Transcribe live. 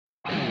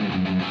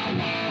Good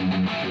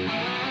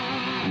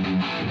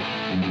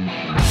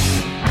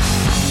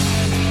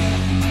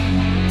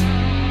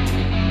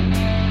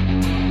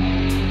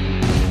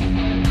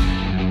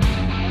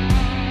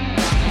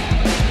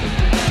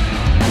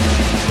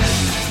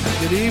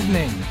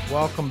evening.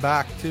 Welcome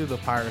back to the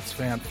Pirates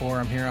Fan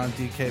Forum here on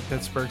DK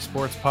Pittsburgh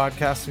Sports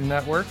Podcasting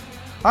Network.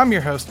 I'm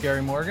your host,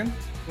 Gary Morgan.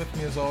 With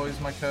me, as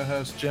always, my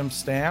co-host, Jim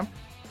Stamm.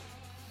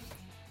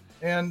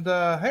 And,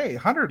 hey,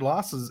 100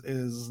 losses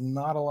is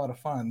not a lot of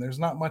fun. There's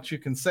not much you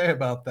can say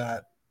about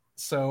that.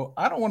 So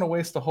I don't want to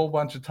waste a whole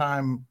bunch of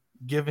time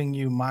giving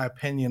you my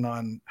opinion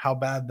on how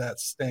bad that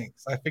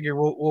stinks. I figure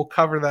we'll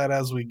cover that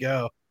as we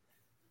go.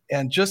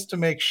 And just to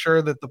make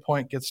sure that the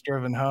point gets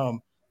driven home,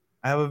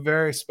 I have a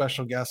very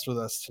special guest with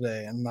us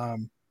today,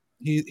 and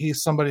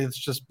he's somebody that's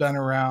just been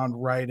around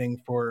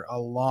writing for a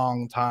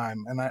long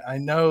time. And I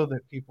know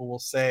that people will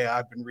say,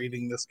 I've been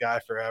reading this guy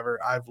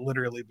forever. I've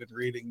literally been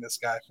reading this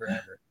guy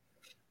forever.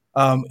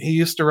 He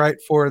used to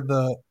write for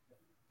the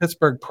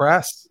Pittsburgh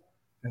Press,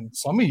 and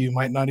some of you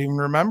might not even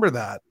remember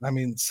that. I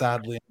mean,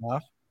 sadly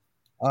enough.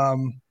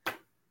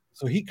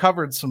 So he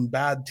covered some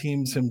bad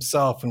teams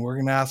himself, and we're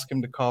going to ask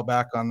him to call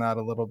back on that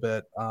a little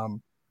bit.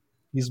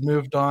 He's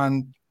moved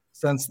on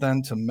since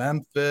then to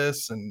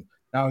Memphis, and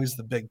now he's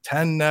the Big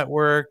Ten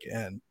Network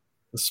and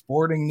the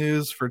Sporting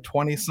News for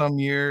 20-some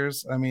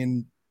years. I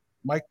mean,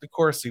 Mike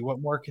DeCourcy,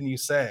 what more can you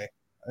say?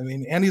 I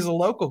mean, and he's a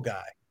local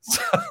guy.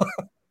 So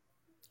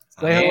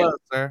say hello,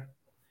 sir.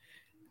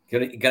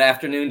 Good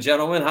afternoon,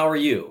 gentlemen. How are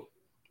you?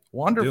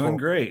 Wonderful. Doing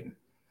great.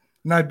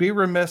 And I'd be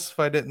remiss if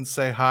I didn't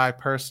say hi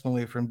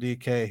personally from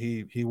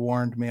DK. He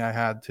warned me I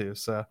had to.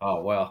 So.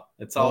 Oh, well,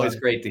 it's always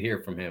great to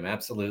hear from him.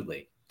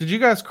 Absolutely. Did you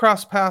guys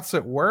cross paths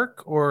at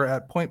work or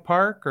at Point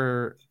Park?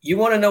 Or you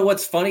want to know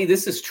what's funny?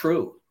 This is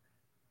true.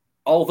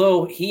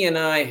 Although he and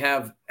I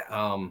have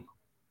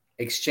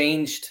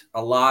exchanged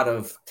a lot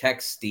of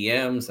text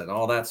DMs and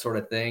all that sort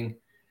of thing,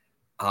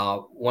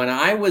 when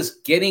I was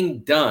getting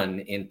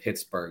done in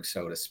Pittsburgh,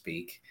 so to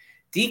speak,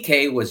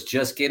 DK was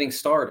just getting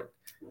started.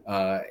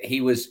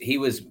 He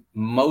was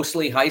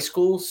mostly high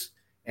schools,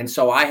 and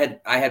so I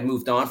had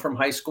moved on from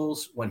high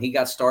schools when he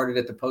got started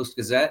at the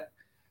Post-Gazette.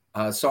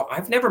 So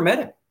I've never met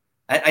him.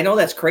 I know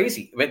that's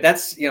crazy, but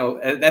that's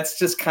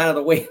just kind of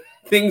the way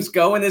things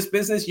go in this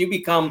business. You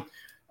become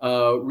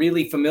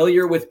really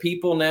familiar with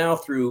people now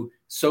through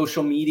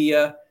social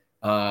media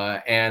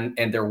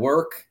and their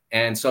work.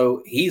 And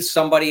so he's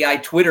somebody I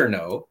Twitter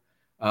know,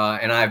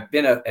 and I've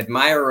been an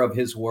admirer of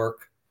his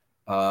work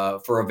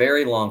for a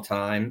very long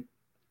time,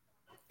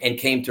 and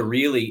came to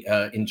really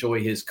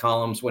enjoy his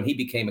columns when he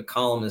became a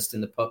columnist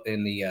in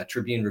the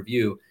Tribune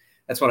Review.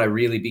 That's when I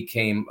really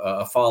became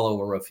a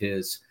follower of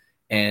his.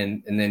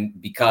 And then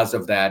because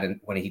of that,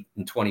 and when he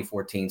in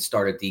 2014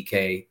 started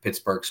DK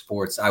Pittsburgh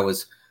Sports, I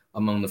was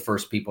among the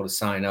first people to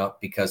sign up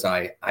because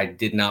I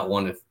did not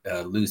want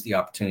to lose the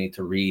opportunity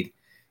to read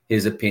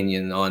his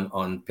opinion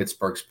on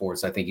Pittsburgh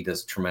sports. I think he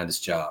does a tremendous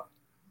job.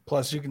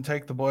 Plus, you can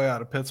take the boy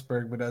out of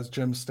Pittsburgh, but as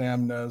Jim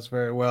Stamm knows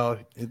very well,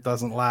 it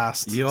doesn't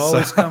last. You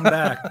always come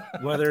back,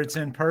 whether it's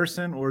in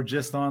person or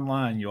just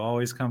online. You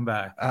always come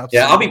back. Absolutely.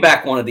 Yeah, I'll be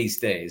back one of these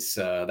days.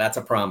 That's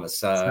a promise.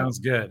 Sounds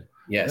good.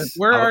 Yes.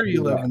 Where are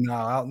you living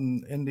now? Out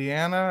in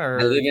Indiana? Or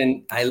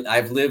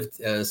I've lived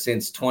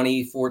since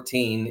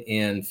 2014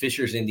 in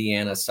Fishers,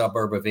 Indiana,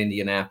 suburb of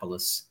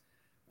Indianapolis,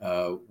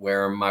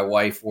 where my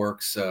wife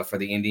works for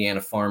the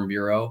Indiana Farm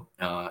Bureau,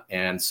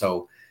 and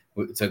so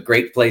it's a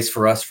great place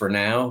for us for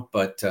now.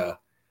 But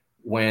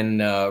when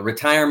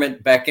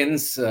retirement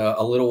beckons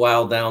a little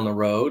while down the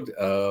road,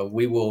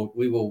 we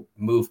will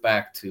move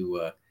back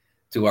to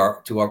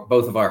our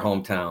both of our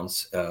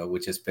hometowns,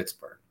 which is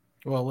Pittsburgh.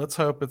 Well, let's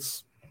hope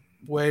it's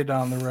way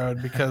down the road,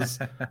 because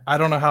I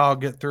don't know how I'll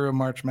get through a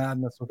March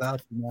Madness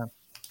without you,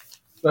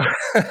 man.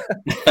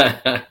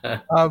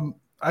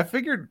 I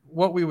figured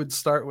what we would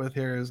start with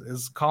here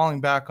is calling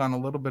back on a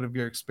little bit of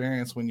your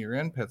experience when you're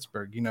in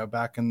Pittsburgh,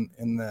 back in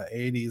the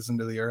 80s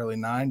into the early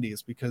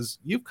 90s, because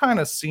you've kind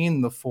of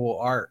seen the full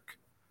arc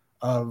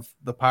of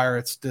the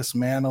Pirates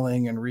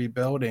dismantling and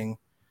rebuilding.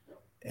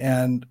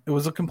 And it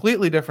was a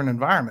completely different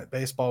environment.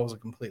 Baseball was a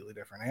completely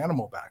different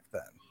animal back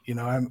then.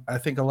 I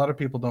think a lot of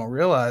people don't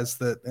realize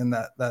that in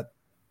that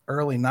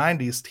early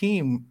 90s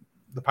team,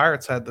 the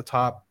Pirates had the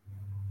top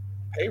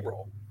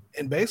payroll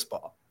in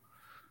baseball.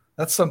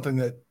 That's something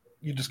that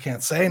you just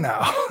can't say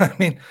now. I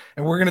mean,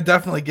 and we're going to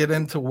definitely get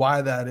into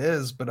why that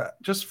is. But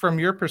just from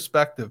your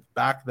perspective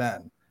back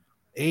then,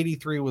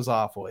 83 was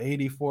awful.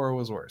 84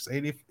 was worse.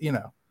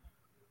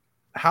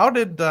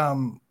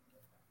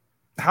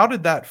 How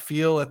did that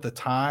feel at the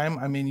time?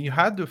 I mean, you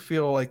had to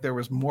feel like there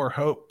was more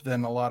hope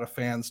than a lot of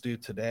fans do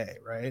today,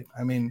 right?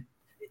 I mean,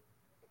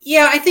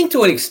 yeah, I think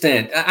to an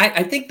extent.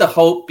 I think the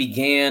hope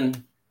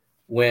began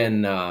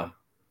when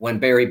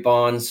Barry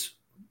Bonds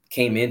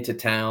came into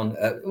town.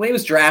 When he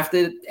was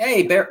drafted,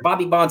 hey,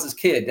 Bobby Bonds'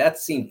 kid, that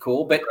seemed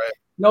cool, but right.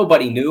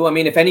 Nobody knew. I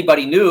mean, if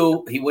anybody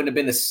knew, he wouldn't have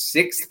been the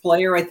sixth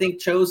player, I think,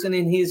 chosen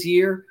in his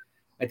year.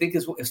 I think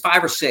it was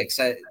 5 or 6.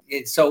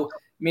 So,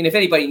 I mean, if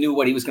anybody knew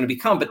what he was going to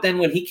become. But then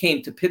when he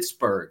came to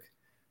Pittsburgh,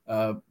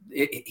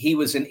 he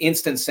was an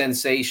instant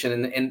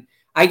sensation. And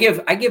I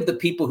give the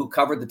people who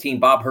covered the team,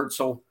 Bob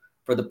Herzl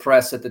for the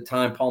press at the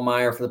time, Paul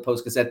Meyer for the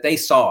Post-Gazette, they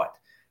saw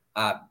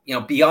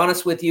it. Be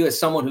honest with you, as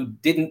someone who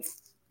didn't,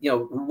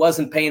 who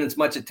wasn't paying as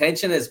much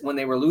attention as when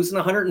they were losing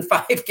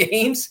 105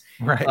 games.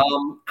 Right.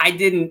 I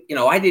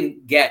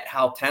didn't get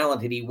how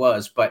talented he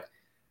was, but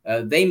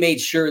they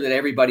made sure that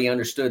everybody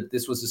understood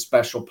this was a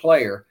special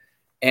player.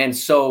 And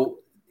so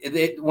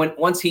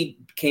once he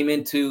came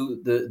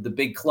into the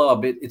big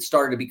club, it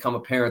started to become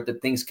apparent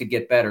that things could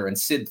get better. And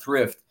Sid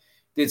Thrift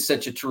did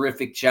such a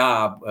terrific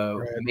job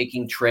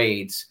making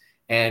trades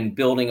and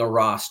building a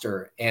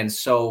roster. And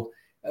so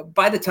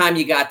by the time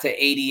you got to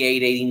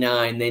 88,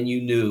 89, then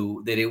you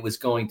knew that it was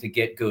going to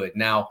get good.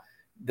 Now,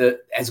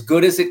 as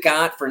good as it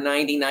got for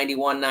 90,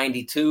 91,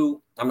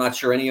 92, I'm not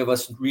sure any of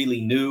us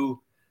really knew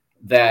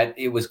that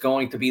it was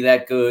going to be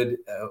that good.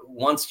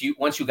 Once you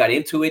got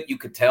into it, you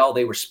could tell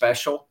they were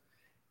special.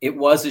 It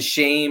was a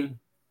shame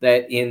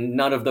that in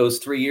none of those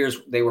 3 years,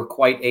 they were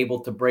quite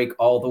able to break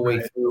all the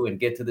way through and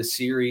get to the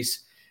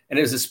series. And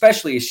it was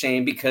especially a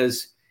shame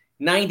because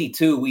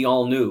 92, we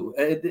all knew.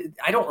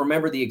 I don't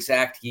remember the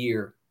exact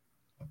year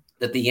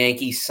that the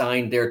Yankees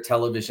signed their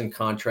television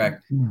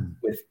contract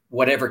with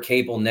whatever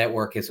cable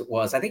network as it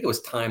was. I think it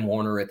was Time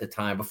Warner at the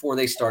time, before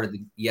they started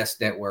the Yes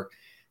Network.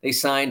 They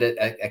signed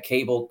a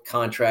cable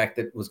contract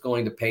that was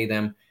going to pay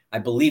them, I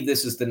believe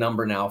this is the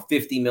number now,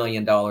 $50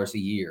 million a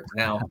year.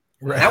 Now,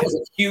 that was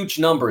a huge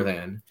number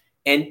then.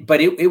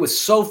 But it was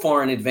so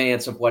far in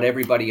advance of what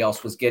everybody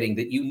else was getting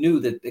that you knew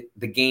that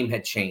the game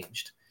had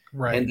changed.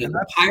 Right. And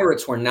the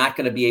Pirates were not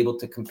going to be able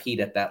to compete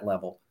at that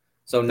level.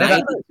 So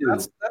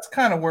that's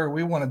kind of where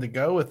we wanted to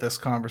go with this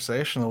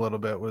conversation a little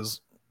bit was,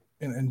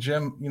 and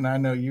Jim, I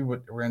know you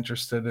were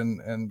interested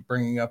in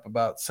bringing up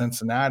about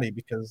Cincinnati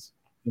because,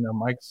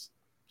 Mike's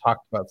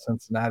talked about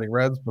Cincinnati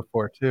Reds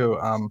before too.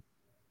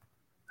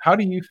 How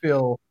do you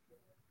feel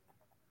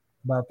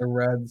about the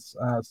Reds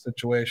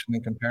situation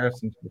in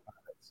comparison to the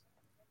Pirates?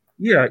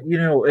 Yeah,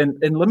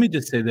 and let me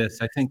just say this.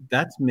 I think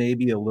that's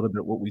maybe a little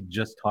bit what we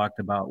just talked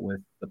about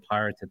with the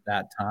Pirates at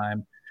that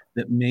time,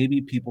 that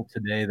maybe people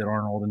today that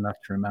aren't old enough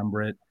to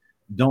remember it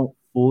don't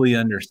fully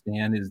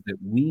understand, is that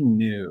we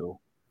knew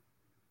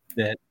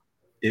that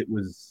it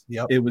was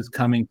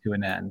coming to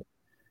an end.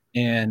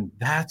 And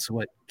that's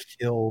what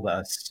killed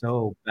us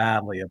so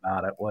badly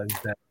about it, was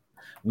that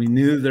we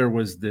knew there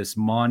was this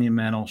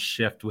monumental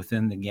shift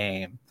within the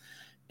game,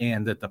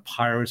 and that the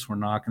Pirates were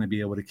not going to be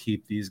able to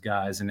keep these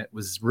guys. And it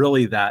was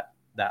really that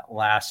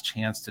last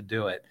chance to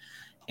do it.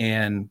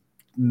 And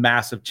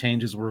massive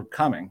changes were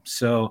coming.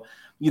 So,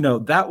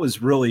 that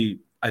was really,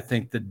 I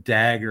think, the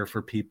dagger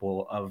for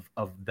people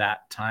of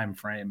that time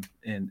frame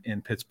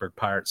in Pittsburgh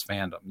Pirates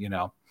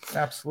fandom,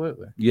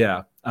 Absolutely.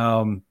 Yeah.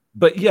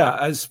 But yeah,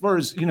 as far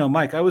as,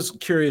 Mike, I was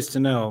curious to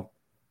know,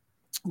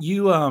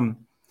 you've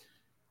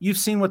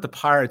seen what the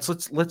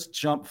Pirates, let's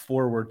jump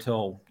forward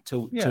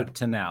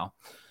to now.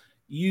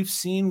 You've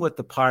seen what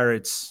the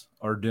Pirates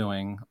are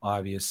doing,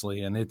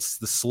 obviously, and it's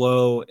the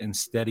slow and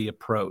steady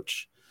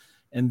approach.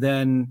 And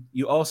then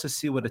you also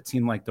see what a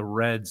team like the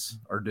Reds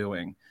are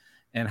doing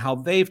and how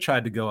they've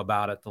tried to go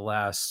about it the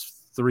last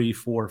 3,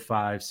 4,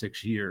 5,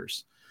 6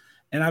 years.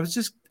 And I was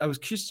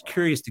just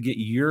curious to get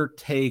your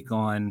take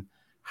on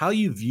how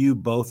you view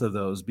both of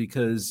those,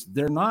 because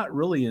they're not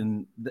really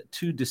in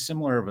too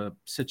dissimilar of a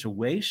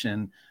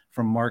situation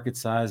from market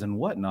size and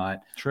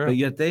whatnot. True. But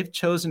yet they've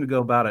chosen to go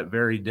about it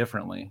very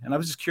differently. And I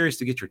was just curious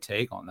to get your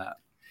take on that.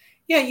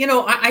 Yeah,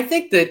 I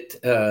think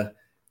that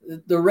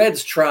the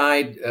Reds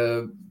tried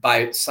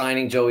by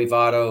signing Joey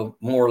Votto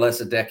more or less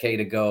a decade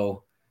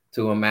ago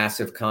to a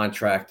massive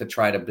contract to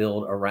try to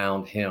build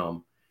around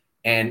him.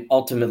 And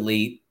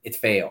ultimately it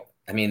failed.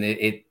 I mean,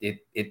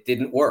 it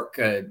didn't work.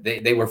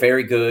 They were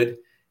very good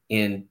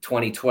in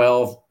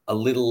 2012, a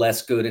little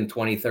less good in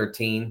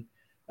 2013.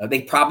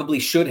 They probably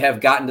should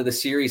have gotten to the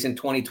series in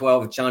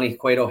 2012 if Johnny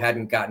Cueto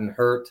hadn't gotten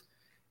hurt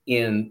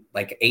in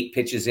like 8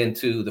 pitches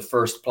into the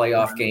first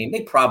playoff game.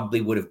 They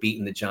probably would have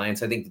beaten the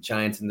Giants. I think the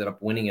Giants ended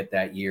up winning it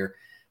that year.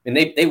 And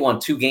they won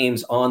 2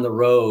 games on the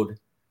road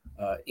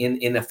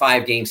in a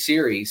 5-game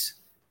series,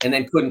 and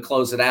then couldn't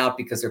close it out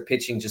because their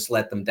pitching just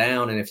let them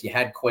down. And if you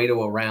had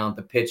Cueto around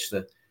to pitch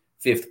the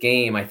 5th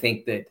game, I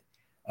think that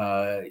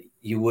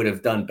you would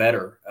have done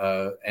better.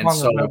 And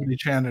as long as nobody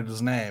chanted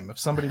his name. If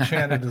somebody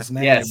chanted his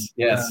name,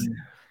 yes.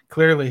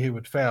 Clearly he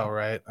would fail,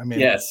 right? I mean,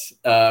 yes.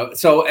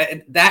 So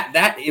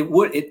that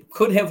it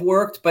could have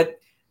worked, but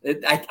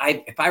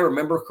if I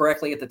remember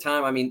correctly at the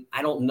time, I mean,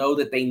 I don't know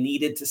that they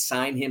needed to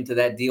sign him to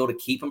that deal to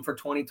keep him for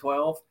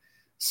 2012.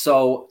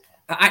 So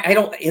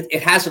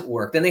it hasn't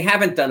worked, and they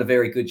haven't done a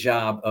very good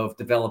job of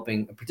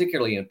developing,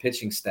 particularly in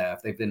pitching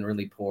staff. They've been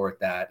really poor at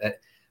that.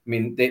 I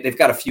mean, they've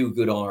got a few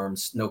good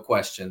arms, no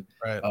question.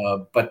 Right.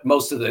 But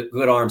most of the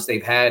good arms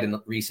they've had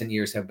in recent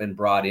years have been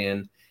brought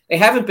in. They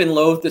haven't been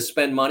loath to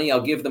spend money.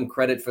 I'll give them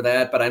credit for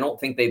that, but I don't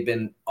think they've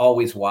been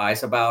always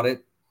wise about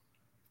it.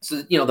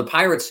 So, the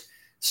Pirates,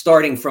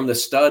 starting from the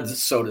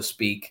studs, so to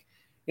speak,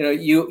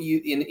 you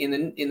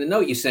in the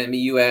note you sent me,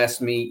 you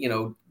asked me,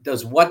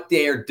 does what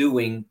they're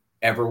doing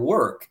ever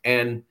work?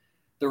 And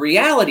the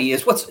reality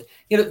is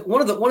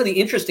one of the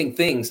interesting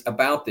things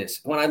about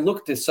this, when I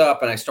looked this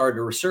up and I started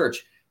to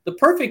research, the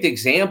perfect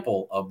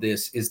example of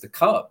this is the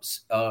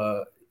Cubs.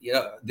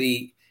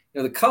 The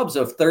Cubs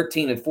of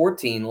 13 and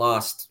 14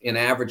 lost an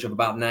average of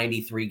about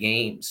 93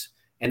 games.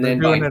 And they're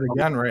then doing it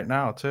again right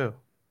now too.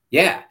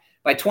 Yeah.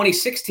 By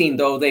 2016,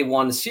 though, they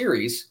won the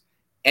series,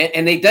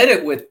 and they did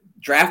it with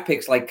draft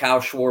picks like Kyle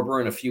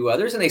Schwarber and a few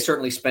others, and they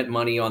certainly spent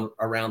money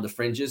around the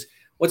fringes.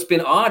 What's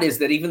been odd is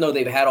that even though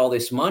they've had all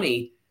this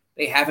money,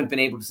 they haven't been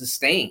able to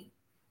sustain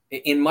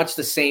in much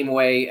the same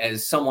way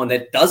as someone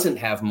that doesn't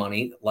have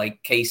money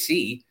like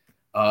KC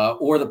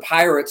or the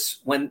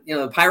Pirates. When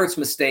the Pirates'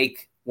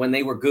 mistake when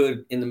they were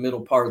good in the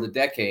middle part of the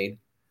decade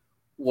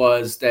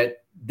was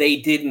that they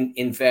didn't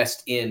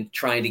invest in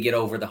trying to get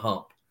over the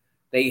hump.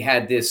 They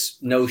had this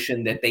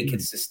notion that they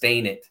could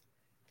sustain it.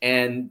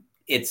 And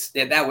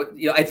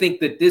I think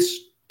that this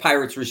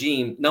Pirates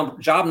regime,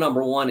 job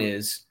number one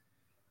is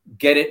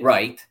get it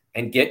right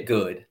and get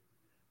good.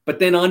 But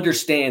then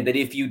understand that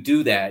if you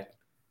do that,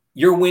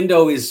 your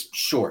window is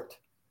short.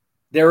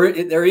 There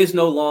is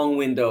no long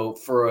window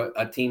for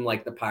a team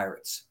like the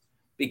Pirates,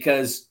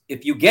 because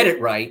if you get it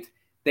right,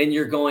 then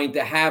you're going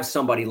to have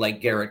somebody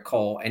like Garrett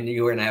Cole, and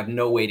you're going to have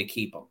no way to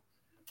keep him.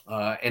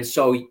 And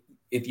so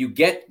if you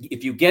get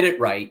it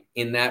right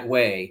in that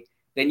way,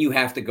 then you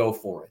have to go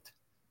for it.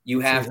 You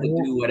have to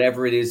do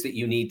whatever it is that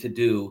you need to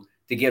do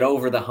to get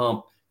over the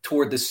hump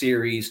toward the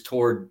series,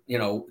 toward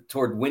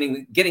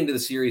winning, getting to the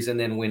series and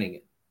then winning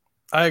it.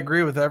 I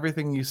agree with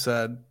everything you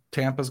said.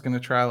 Tampa's going to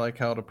try like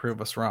hell to prove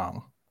us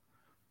wrong.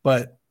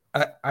 But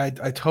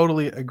I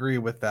totally agree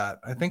with that.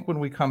 I think when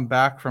we come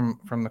back from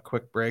the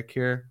quick break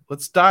here,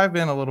 let's dive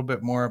in a little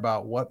bit more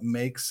about what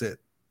makes it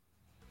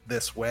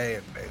this way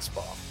in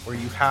baseball, where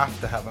you have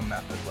to have a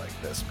method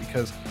like this,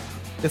 because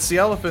it's the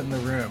elephant in the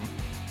room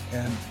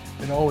and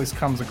it always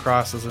comes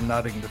across as a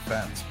nutting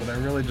defense. But I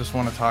really just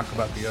want to talk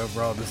about the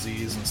overall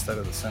disease instead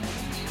of the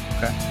symptoms.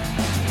 Okay.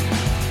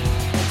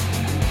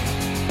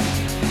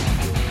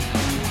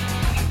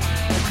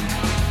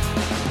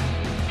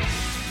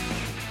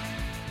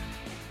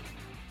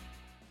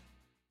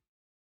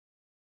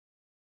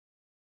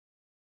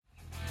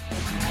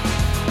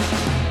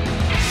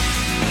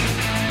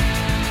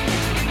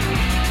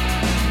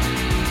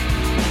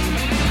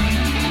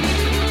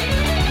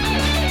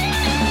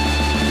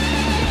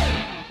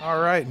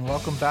 And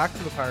welcome back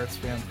to the Pirates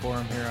Fan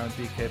Forum here on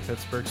DK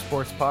Pittsburgh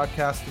Sports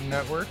Podcasting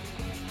Network.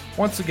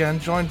 Once again,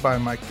 joined by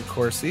Mike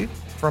DeCourcy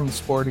from the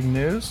Sporting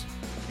News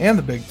and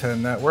the Big Ten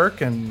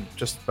Network, and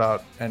just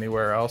about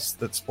anywhere else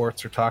that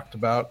sports are talked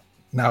about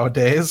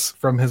nowadays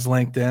from his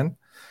LinkedIn.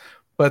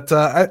 But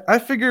I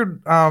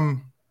figured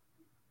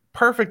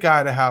perfect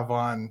guy to have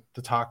on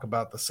to talk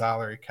about the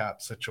salary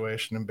cap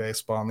situation in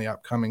baseball in the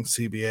upcoming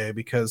CBA,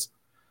 because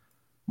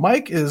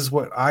Mike is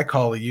what I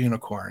call a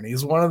unicorn.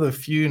 He's one of the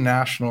few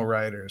national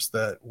writers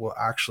that will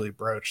actually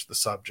broach the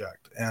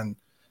subject. And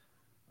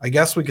I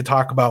guess we could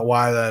talk about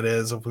why that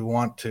is if we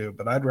want to,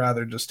 but I'd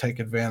rather just take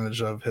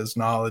advantage of his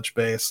knowledge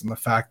base and the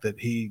fact that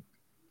he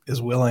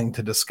is willing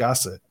to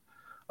discuss it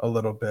a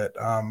little bit.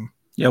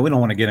 Yeah, we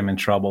don't want to get him in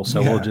trouble,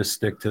 so we'll just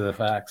stick to the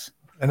facts.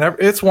 And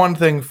it's one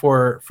thing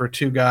for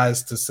two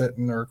guys to sit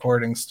in a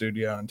recording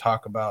studio and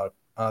talk about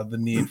the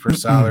need for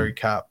salary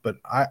cap. But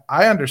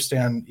I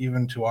understand,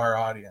 even to our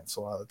audience,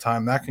 a lot of the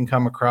time that can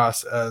come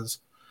across as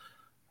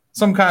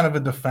some kind of a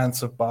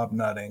defense of Bob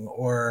Nutting,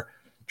 or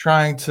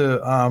trying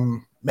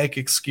to make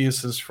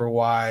excuses for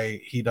why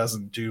he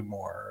doesn't do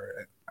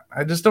more.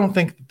 I just don't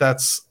think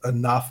that's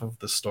enough of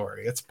the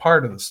story. It's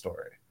part of the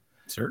story.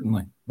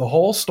 Certainly. The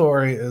whole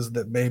story is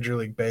that Major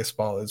League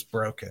Baseball is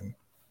broken.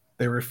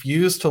 They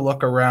refuse to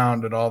look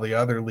around at all the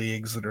other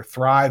leagues that are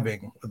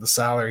thriving with the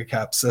salary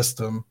cap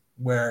system,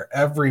 where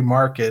every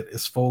market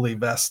is fully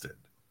vested.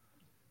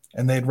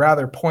 And they'd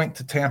rather point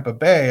to Tampa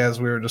Bay,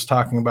 as we were just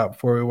talking about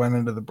before we went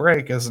into the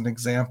break, as an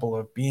example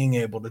of being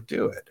able to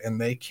do it.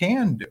 And they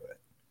can do it.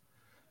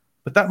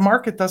 But that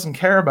market doesn't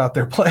care about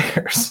their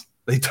players.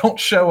 They don't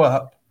show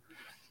up.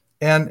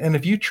 And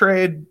if you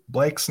trade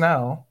Blake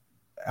Snell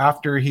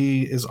after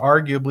he is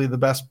arguably the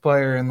best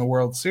player in the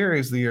World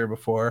Series the year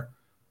before,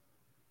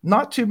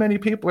 not too many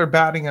people are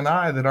batting an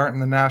eye that aren't in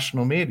the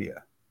national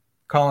media,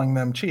 calling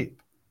them cheap.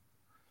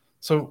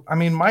 So, I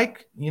mean,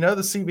 Mike, the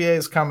CBA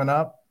is coming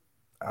up.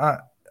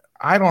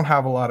 I don't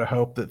have a lot of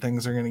hope that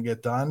things are going to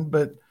get done,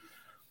 but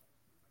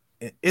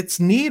it's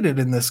needed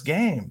in this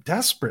game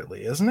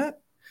desperately, isn't it?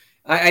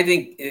 I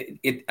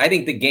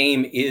think the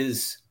game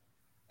is,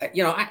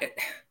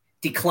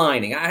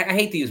 declining. I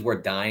hate to use the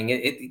word dying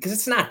because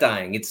it's not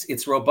dying.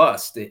 It's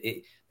robust.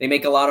 They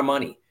make a lot of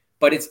money,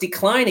 but it's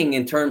declining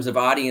in terms of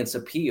audience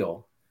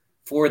appeal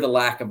for the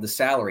lack of the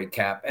salary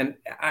cap. And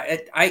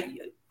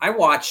I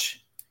watch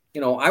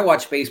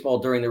baseball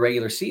during the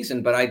regular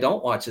season, but I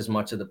don't watch as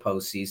much of the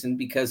postseason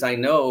because I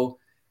know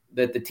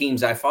that the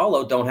teams I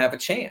follow don't have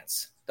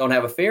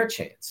a fair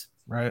chance.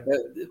 Right.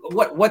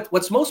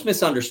 What's most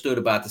misunderstood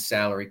about the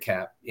salary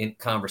cap in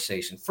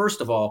conversation?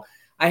 First of all,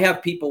 I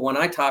have people when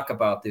I talk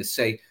about this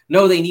say,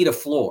 no, they need a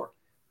floor.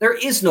 There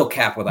is no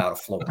cap without a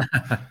floor.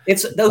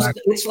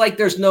 It's like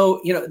there's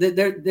no,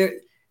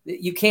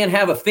 you can't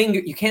have a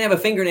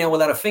fingernail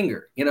without a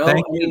finger. They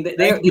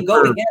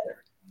go together.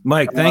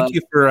 Mike, thank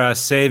you for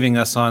saving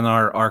us on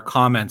our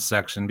comments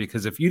section,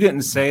 because if you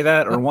didn't say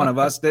that or one of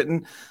us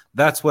didn't,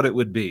 that's what it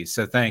would be.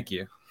 So thank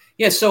you.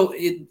 Yeah. So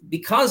it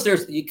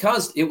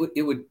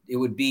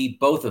would be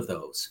both of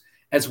those,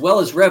 as well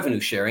as revenue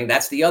sharing.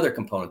 That's the other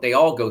component. They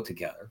all go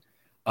together.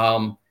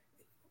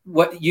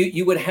 What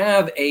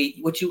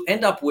you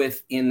end up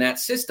with in that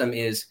system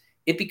is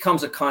it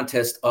becomes a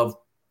contest of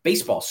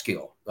baseball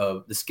skill,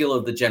 the skill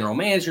of the general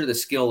manager, the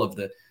skill of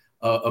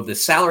the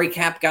salary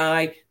cap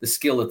guy, the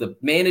skill of the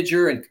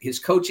manager and his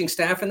coaching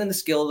staff, and then the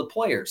skill of the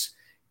players.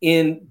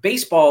 In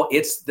baseball,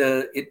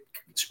 it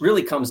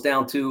really comes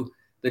down to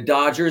the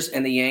Dodgers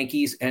and the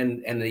Yankees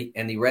and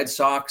the Red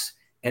Sox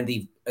and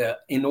the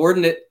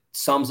inordinate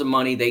sums of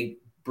money they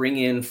bring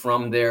in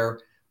from their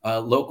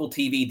local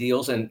TV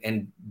deals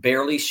and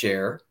barely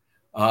share.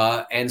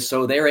 And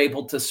so they're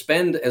able to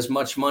spend as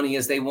much money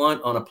as they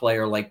want on a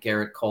player like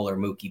Garrett Cole or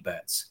Mookie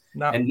Betts.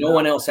 No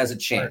one else has a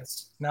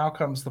chance. Now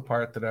comes the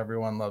part that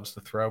everyone loves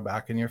to throw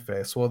back in your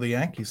face. Well, the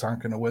Yankees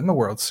aren't going to win the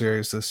World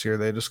Series this year.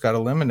 They just got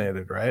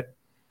eliminated, right?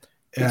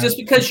 Just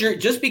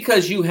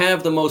because you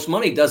have the most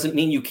money doesn't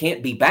mean you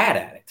can't be bad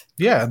at it.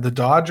 Yeah, the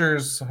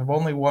Dodgers have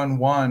only won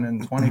one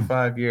in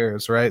 25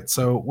 years, right?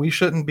 So we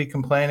shouldn't be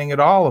complaining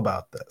at all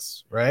about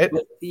this, right?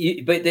 But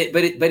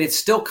it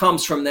still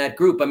comes from that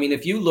group. I mean,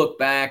 if you look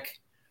back,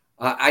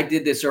 I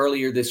did this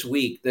earlier this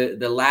week.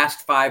 The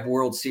last 5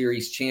 World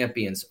Series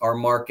champions are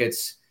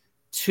markets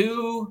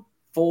 2,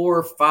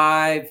 4,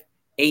 5,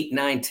 8,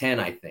 9, 10,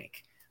 I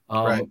think.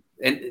 Right.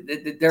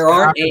 And there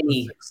aren't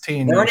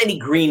any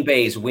Green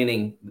Bays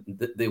winning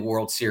the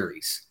World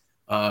Series,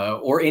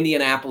 or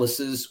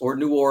Indianapolis's, or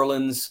New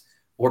Orleans,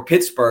 or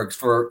Pittsburgh's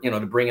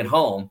to bring it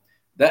home.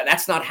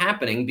 That's not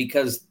happening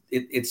because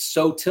it's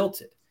so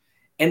tilted.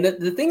 And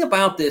the thing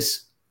about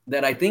this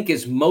that I think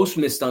is most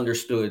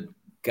misunderstood,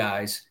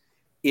 guys,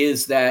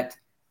 is that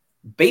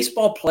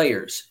baseball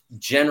players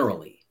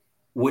generally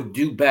would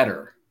do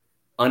better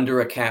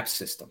under a cap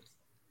system.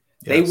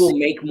 Yes. They will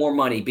make more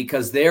money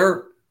because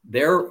their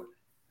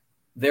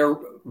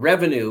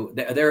revenue,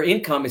 their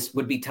income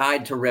would be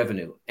tied to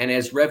revenue. And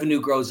as revenue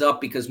grows up,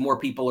 because more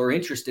people are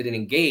interested and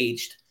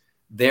engaged,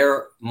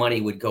 their money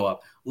would go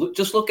up.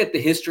 Just look at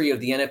the history of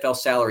the NFL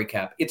salary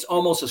cap. It's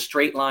almost a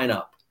straight line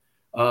up.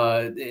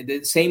 The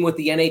same with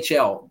the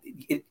NHL.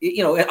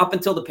 Up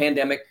until the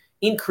pandemic,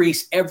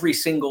 increase every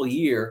single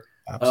year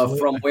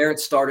from where it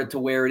started to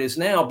where it is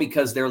now,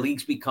 because their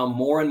leagues become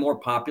more and more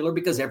popular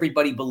because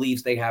everybody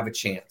believes they have a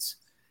chance.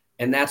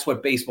 And that's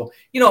what baseball,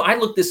 I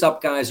looked this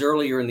up, guys,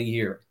 earlier in the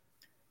year.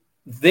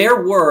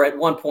 There were at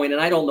one point,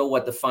 and I don't know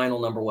what the final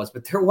number was,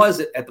 but there was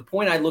at the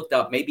point I looked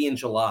up, maybe in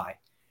July,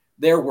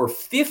 there were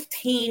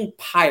 15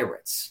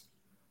 Pirates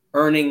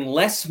earning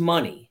less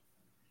money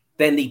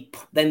than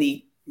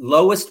the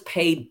lowest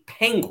paid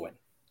Penguin.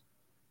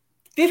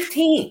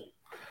 15.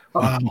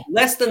 Wow.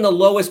 Less than the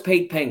lowest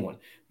paid Penguin.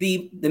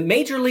 The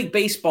Major League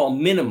Baseball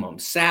minimum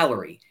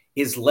salary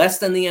is less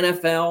than the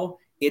NFL.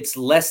 It's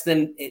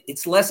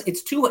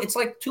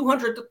like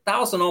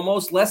 200,000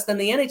 almost less than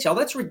the NHL.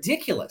 That's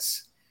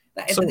ridiculous.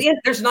 So, at the end,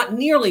 there's not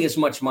nearly as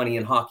much money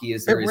in hockey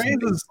as there is in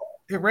baseball.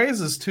 It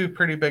raises 2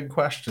 pretty big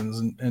questions.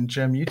 And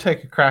Jim, you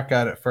take a crack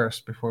at it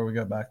first before we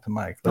go back to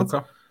Mike. Okay.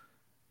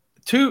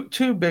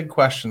 Two big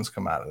questions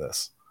come out of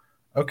this.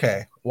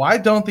 Okay, why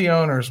don't the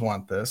owners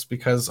want this?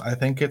 Because I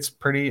think it's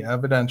pretty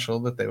evidential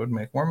that they would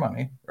make more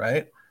money,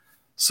 right?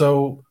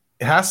 So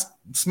it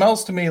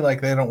smells to me like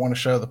they don't want to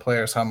show the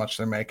players how much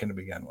they're making to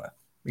begin with,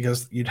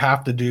 because you'd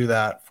have to do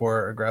that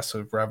for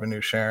aggressive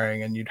revenue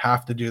sharing, and you'd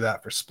have to do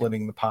that for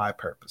splitting the pie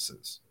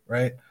purposes,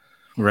 right?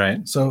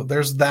 Right. So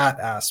there's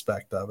that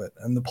aspect of it.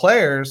 And the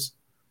players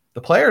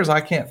I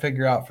can't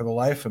figure out for the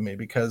life of me,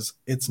 because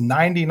it's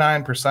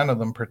 99% of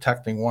them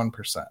protecting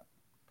 1%.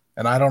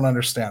 And I don't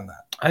understand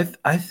that.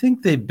 I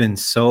think they've been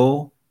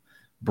so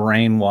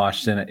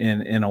brainwashed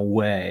in a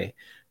way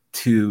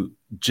to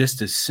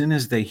just as soon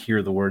as they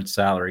hear the word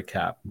salary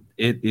cap,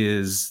 it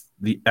is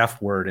the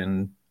F word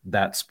in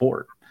that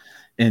sport.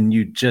 And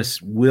you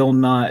just will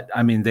not,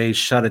 they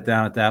shut it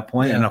down at that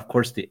point. Yeah. And of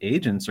course the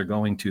agents are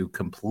going to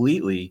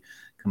completely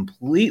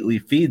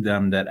feed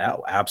them that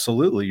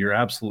absolutely, you're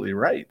absolutely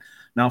right.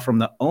 Now from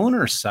the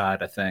owner's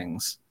side of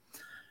things,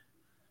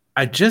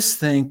 I just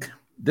think,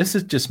 this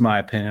is just my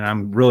opinion,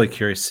 I'm really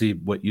curious to see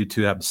what you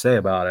two have to say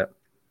about it.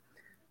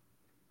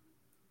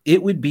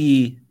 It would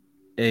be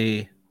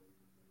a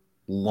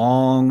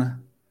long-sighted,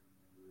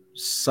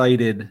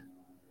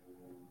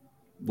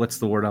 what's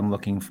the word I'm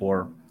looking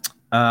for,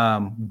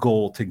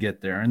 goal to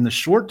get there. In the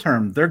short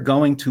term, they're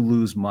going to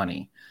lose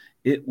money.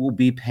 It will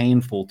be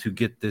painful to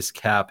get this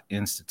cap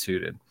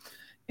instituted.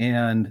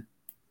 And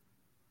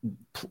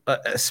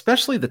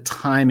especially the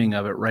timing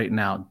of it right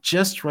now,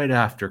 just right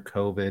after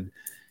COVID,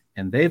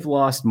 and they've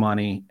lost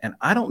money. And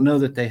I don't know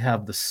that they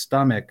have the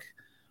stomach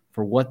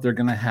for what they're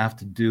going to have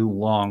to do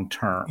long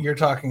term. You're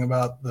talking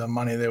about the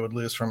money they would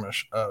lose from a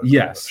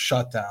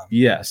shutdown.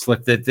 Yes,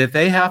 like that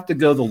they have to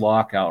go the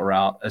lockout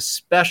route,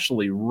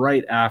 especially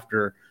right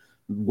after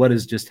what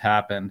has just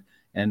happened.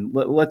 And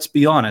let's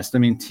be honest. I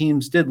mean,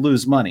 teams did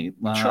lose money.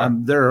 Sure.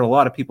 There are a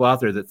lot of people out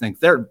there that think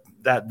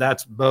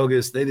that's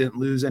bogus. They didn't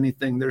lose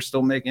anything. They're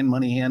still making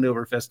money hand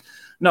over fist.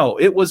 No,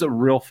 it was a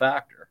real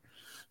factor.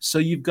 So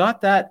you've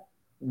got that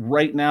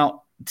right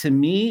now. To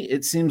me,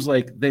 it seems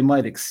like they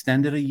might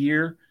extend it a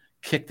year,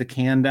 kick the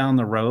can down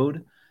the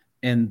road,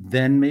 and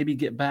then maybe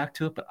get back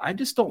to it. But I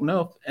just don't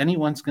know if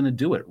anyone's going to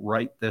do it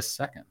right this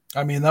second.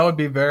 I mean, that would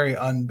be very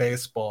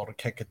unbaseball to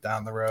kick it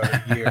down the road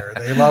a year.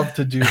 They love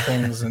to do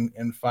things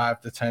in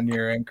 5 to 10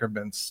 year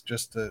increments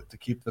just to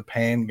keep the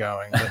pain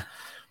going.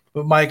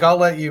 But Mike, I'll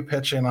let you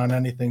pitch in on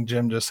anything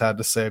Jim just had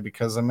to say,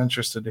 because I'm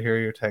interested to hear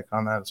your take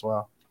on that as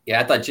well. Yeah,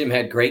 I thought Jim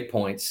had great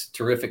points,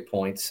 terrific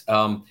points.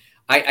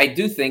 I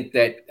do think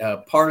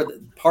that part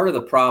of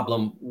the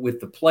problem with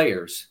the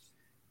players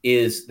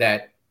is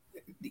that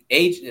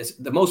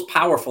the most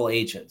powerful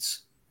agents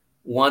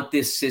want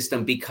this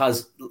system,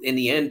 because in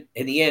the end,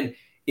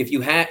 if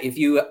you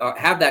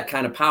have that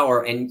kind of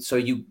power, and so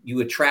you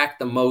attract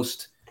the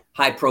most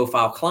high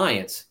profile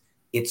clients,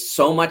 it's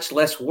so much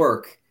less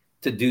work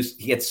to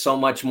get so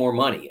much more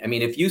money. I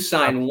mean, if you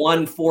sign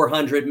one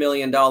 $400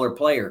 million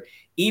player,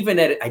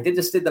 I did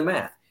the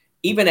math,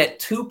 even at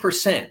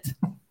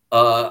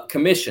 2%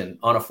 commission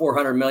on a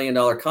 $400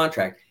 million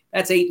contract,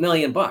 that's $8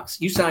 million.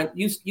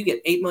 You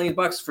get $8 million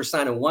for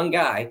signing one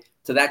guy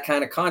to that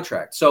kind of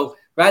contract. So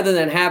rather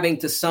than having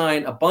to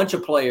sign a bunch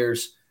of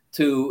players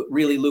to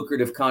really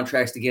lucrative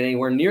contracts to get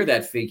anywhere near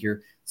that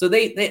figure, so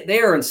they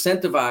are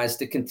incentivized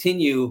to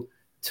continue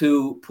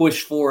to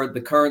push for the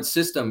current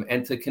system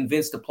and to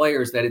convince the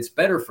players that it's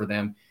better for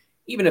them,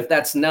 even if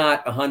that's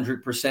not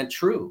 100%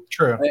 true.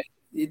 True.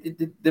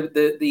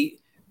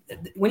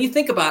 When you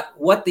think about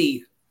what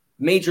the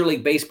Major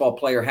League Baseball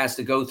player has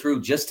to go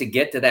through just to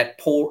get to that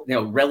poor,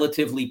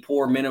 relatively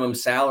poor minimum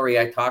salary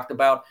I talked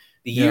about,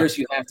 the years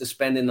you have to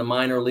spend in the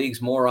minor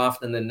leagues more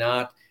often than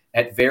not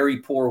at very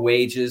poor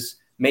wages,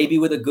 maybe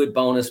with a good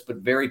bonus, but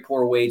very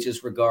poor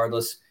wages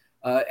regardless.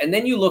 And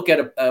then you look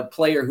at a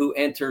player who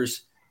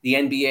enters the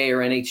NBA or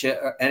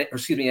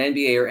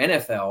NBA or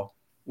NFL,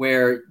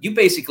 where you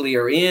basically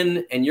are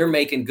in and you're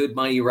making good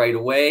money right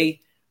away,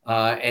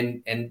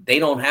 and they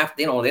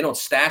don't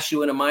stash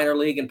you in a minor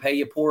league and pay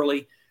you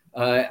poorly.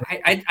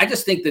 I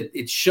just think that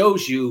it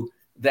shows you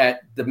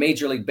that the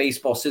Major League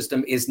Baseball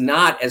system is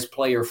not as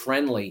player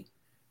friendly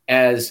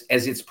as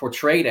it's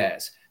portrayed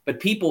as. But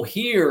people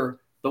hear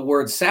the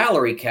word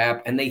salary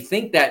cap and they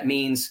think that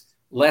means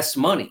less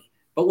money.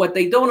 But what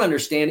they don't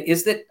understand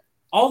is that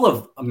all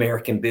of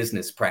American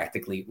business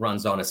practically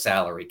runs on a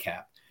salary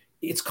cap.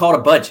 It's called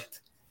a budget.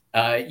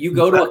 You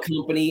go to a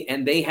company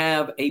and they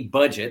have a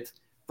budget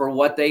for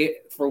what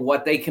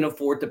they can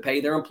afford to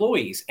pay their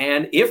employees.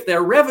 And if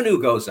their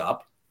revenue goes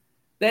up,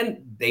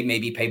 then they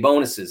maybe pay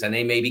bonuses and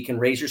they maybe can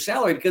raise your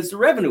salary because the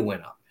revenue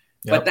went up.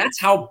 Yep. But that's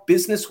how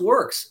business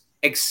works,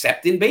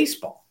 except in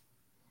baseball.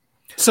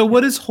 So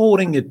what is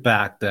holding it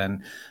back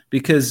then?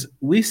 Because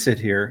we sit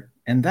here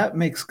and that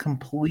makes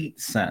complete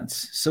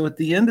sense. So at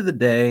the end of the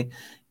day,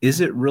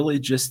 is it really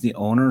just the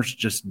owners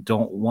just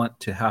don't want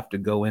to have to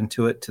go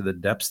into it to the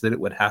depths that it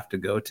would have to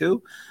go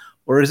to?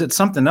 Or is it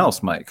something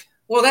else, Mike?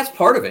 Well, that's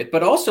part of it.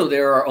 But also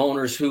there are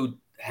owners who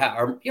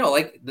are,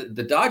 like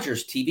the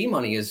Dodgers TV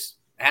money is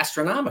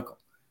astronomical.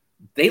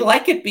 They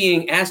like it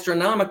being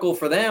astronomical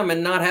for them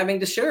and not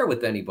having to share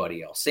with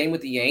anybody else. Same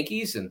with the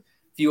Yankees and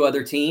a few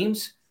other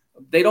teams.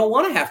 They don't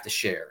want to have to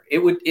share. It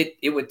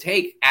would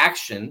take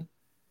action,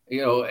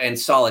 and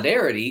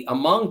solidarity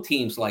among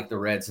teams like the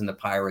Reds and the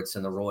Pirates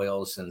and the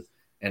Royals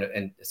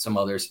and some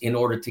others in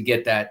order to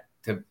get that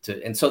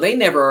and so they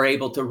never are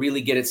able to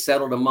really get it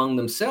settled among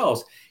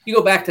themselves. You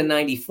go back to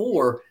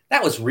 94,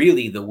 that was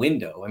really the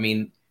window. I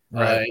mean,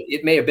 right.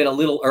 It may have been a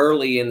little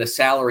early in the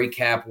salary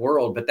cap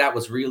world, but that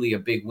was really a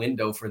big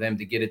window for them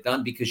to get it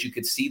done because you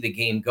could see the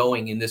game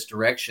going in this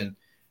direction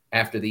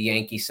after the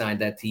Yankees signed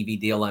that TV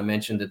deal I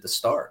mentioned at the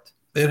start.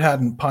 It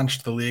hadn't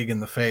punched the league in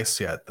the face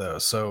yet, though,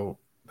 so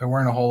there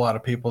weren't a whole lot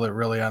of people that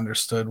really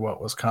understood what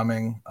was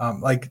coming.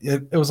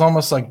 It was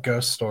almost like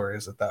ghost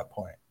stories at that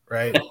point,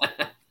 right?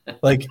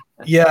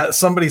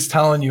 Somebody's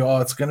telling you,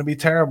 it's going to be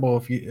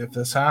terrible if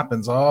this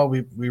happens.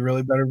 We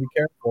really better be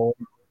careful.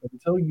 But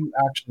until you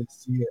actually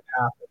see it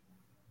happen,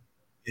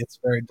 it's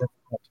very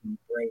difficult to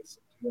embrace.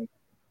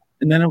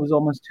 And then it was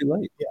almost too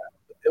late. Yeah,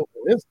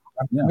 it is.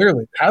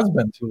 Clearly, it has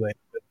been too late.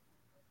 But,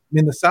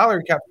 the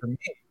salary cap for me,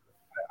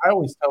 I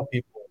always tell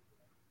people,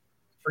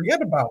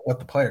 forget about what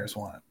the players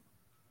want.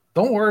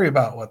 Don't worry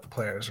about what the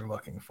players are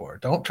looking for.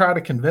 Don't try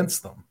to convince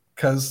them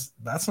because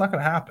that's not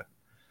going to happen.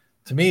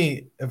 To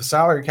me, if a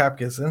salary cap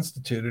gets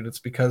instituted, it's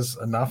because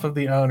enough of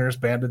the owners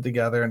banded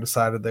together and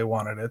decided they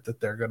wanted it that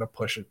they're going to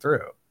push it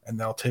through. And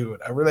they'll do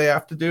whatever they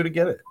have to do to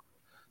get it.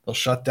 They'll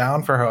shut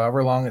down for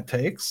however long it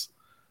takes.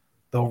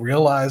 They'll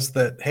realize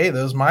that, hey,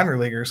 those minor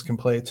leaguers can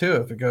play too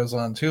if it goes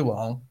on too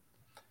long.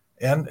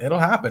 And it'll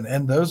happen.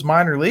 And those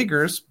minor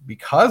leaguers,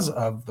 because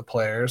of the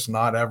players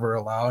not ever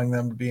allowing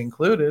them to be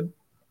included,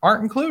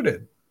 aren't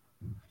included.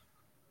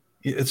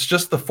 It's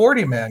just the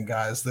 40-man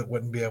guys that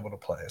wouldn't be able to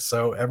play.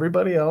 So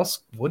everybody else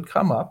would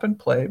come up and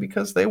play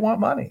because they want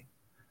money.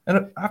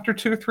 And after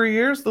 2 or 3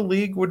 years, the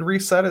league would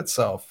reset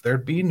itself.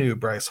 There'd be new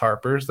Bryce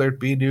Harpers. There'd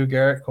be new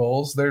Garrett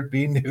Coles. There'd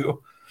be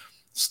new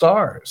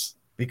stars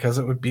because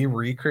it would be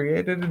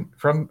recreated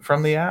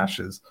from the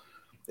ashes.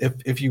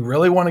 If you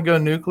really want to go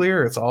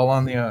nuclear, it's all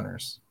on the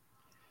owners.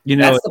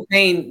 That's the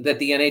pain that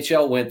the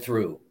NHL went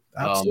through.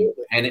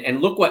 Absolutely.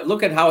 And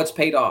look at how it's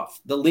paid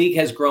off. The league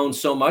has grown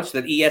so much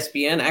that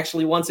ESPN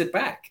actually wants it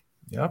back.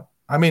 Yep.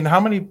 I mean, how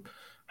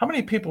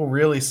many people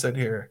really sit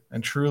here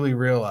and truly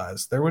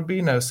realize there would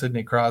be no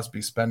Sidney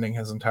Crosby spending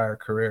his entire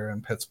career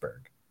in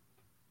Pittsburgh?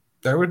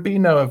 There would be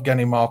no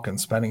Evgeny Malkin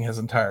spending his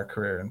entire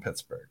career in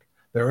Pittsburgh.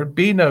 There would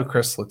be no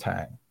Chris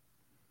Letang.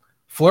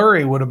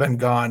 Fleury would have been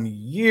gone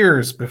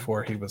years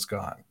before he was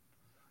gone.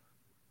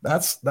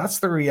 That's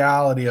the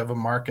reality of a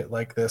market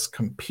like this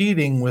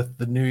competing with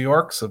the New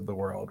Yorks of the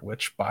world,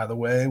 which, by the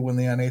way, when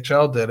the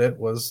NHL did it,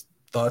 was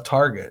the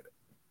target.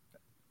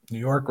 New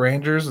York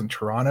Rangers and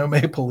Toronto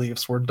Maple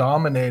Leafs were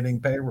dominating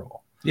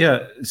payroll.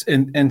 Yeah,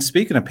 and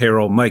speaking of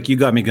payroll, Mike, you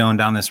got me going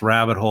down this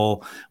rabbit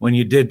hole when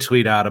you did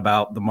tweet out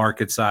about the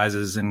market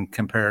sizes in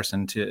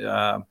comparison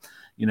to,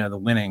 the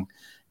winning.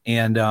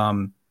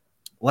 And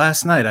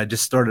last night, I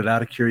just started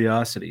out of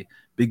curiosity.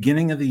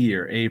 Beginning of the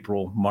year,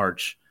 April,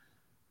 March,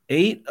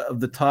 8 of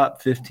the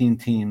top 15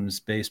 teams,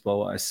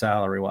 baseball-wise,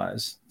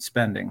 salary-wise,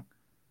 spending,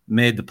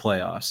 made the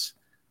playoffs.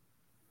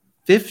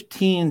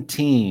 15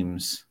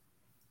 teams,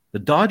 the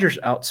Dodgers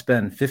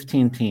outspend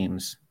 15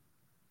 teams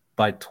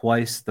by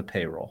twice the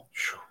payroll.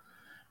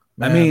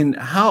 Man. I mean,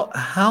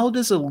 how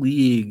does a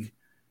league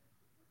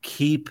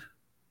keep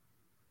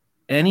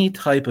any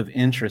type of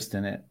interest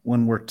in it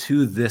when we're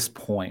to this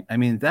point? I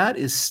mean, that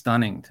is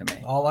stunning to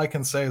me. All I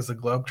can say is the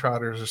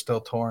Globetrotters are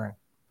still touring.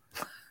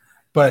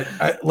 But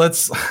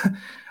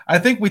I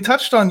think we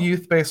touched on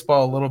youth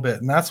baseball a little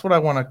bit, and that's what I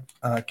want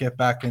to get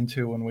back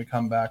into when we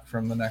come back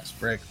from the next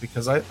break,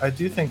 because I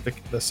do think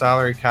the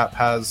salary cap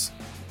has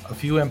a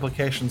few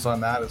implications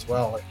on that as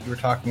well. Like you were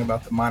talking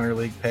about the minor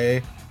league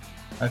pay.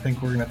 I think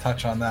we're going to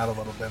touch on that a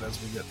little bit as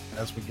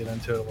we get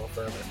into it a little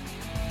further.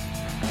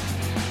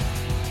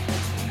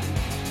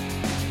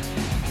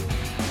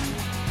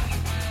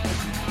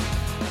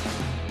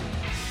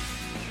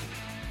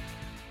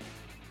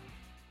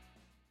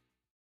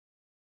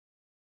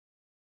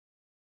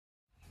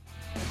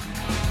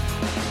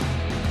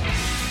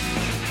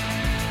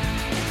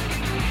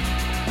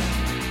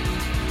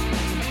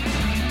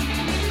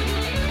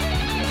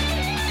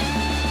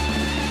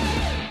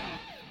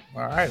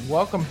 All right,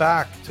 welcome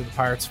back to the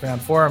Pirates Fan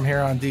Forum here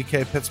on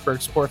DK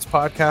Pittsburgh Sports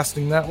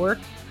Podcasting Network.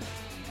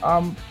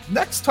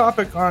 Next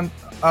topic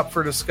up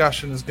for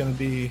discussion is going to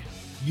be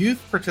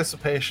youth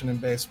participation in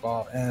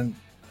baseball. And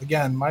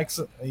again, Mike's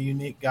a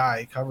unique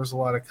guy. He covers a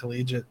lot of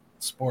collegiate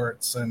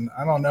sports. And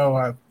I don't know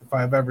if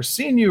I've ever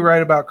seen you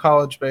write about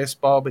college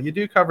baseball, but you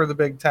do cover the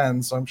Big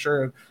Ten, so I'm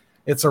sure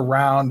it's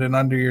around and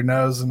under your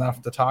nose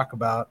enough to talk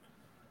about.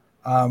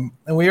 And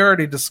we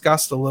already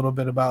discussed a little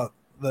bit about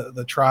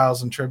the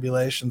trials and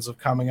tribulations of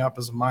coming up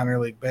as a minor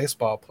league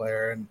baseball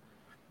player, and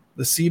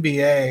the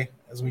CBA,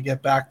 as we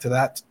get back to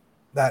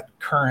that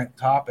current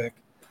topic,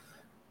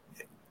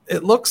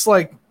 it looks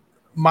like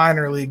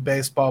minor league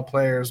baseball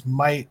players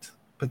might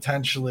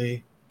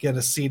potentially get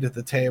a seat at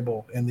the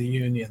table in the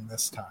union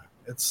this time.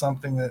 It's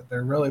something that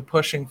they're really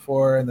pushing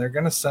for, and they're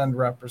going to send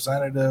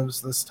representatives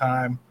this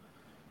time.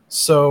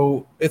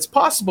 So it's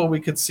possible we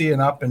could see an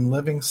up in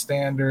living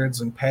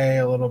standards and pay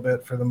a little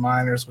bit for the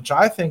minors, which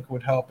I think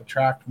would help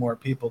attract more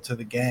people to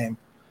the game.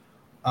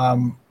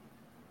 How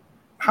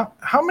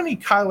many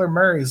Kyler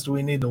Murrays do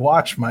we need to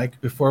watch,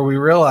 Mike, before we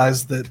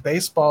realize that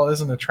baseball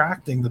isn't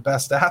attracting the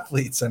best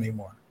athletes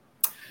anymore?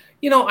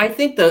 I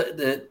think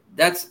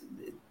that's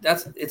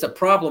it's a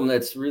problem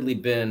that's really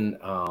been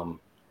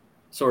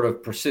sort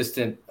of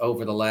persistent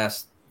over the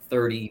last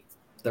 30,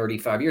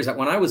 35 years.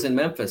 When I was in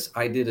Memphis,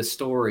 I did a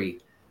story.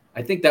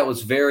 I think that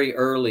was very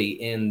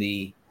early in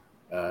the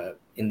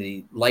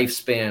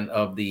lifespan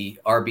of the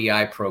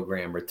RBI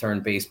program,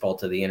 Return Baseball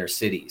to the Inner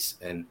Cities.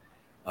 And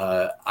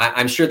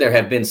I'm sure there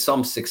have been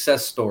some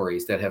success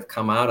stories that have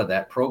come out of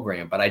that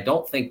program, but I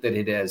don't think that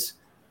it has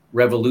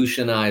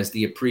revolutionized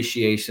the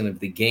appreciation of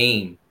the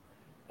game,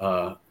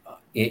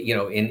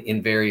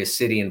 in various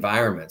city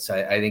environments.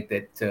 I think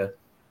that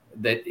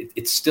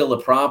it's still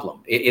a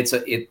problem.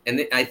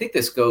 And I think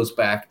this goes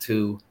back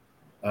to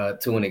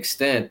an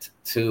extent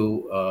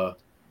to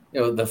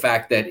the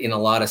fact that in a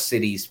lot of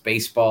cities,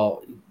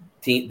 baseball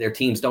their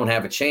teams don't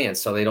have a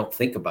chance, so they don't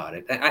think about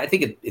it. I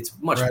think it's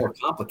much more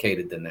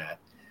complicated than that,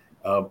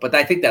 but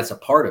I think that's a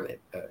part of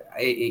it.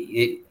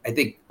 I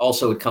think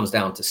also it comes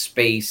down to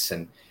space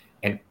and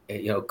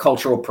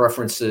cultural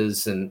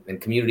preferences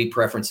and community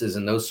preferences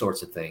and those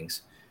sorts of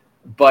things.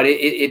 But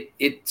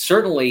it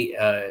certainly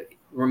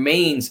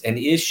remains an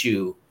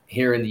issue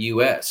here in the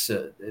U.S.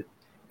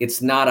 it's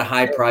not a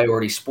high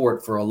priority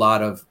sport for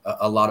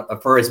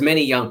for as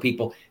many young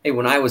people. Hey,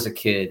 when I was a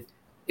kid,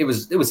 it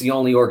was the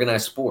only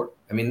organized sport.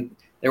 I mean,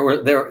 there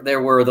were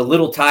the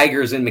Little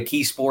Tigers in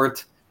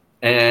McKeesport,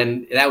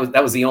 and that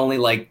was the only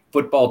like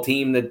football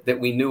team that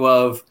we knew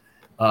of.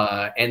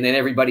 And then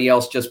everybody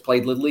else just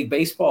played Little League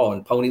baseball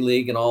and Pony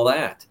League and all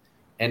that.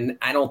 And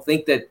I don't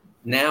think that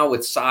now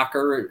with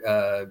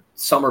soccer,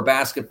 summer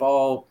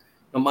basketball,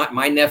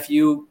 my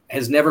nephew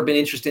has never been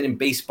interested in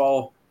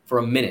baseball for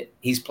a minute.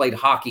 He's played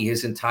hockey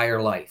his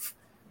entire life.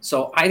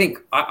 So I think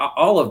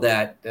all of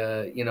that,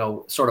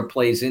 sort of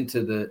plays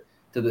into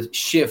the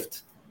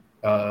shift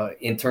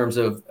in terms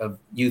of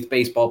youth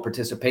baseball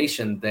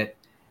participation that,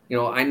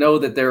 I know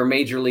that there are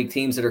major league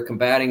teams that are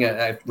combating. I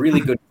have really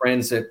good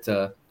friends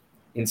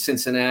in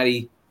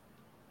Cincinnati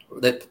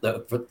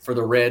for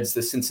the Reds,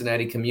 the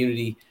Cincinnati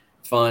Community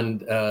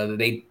Fund.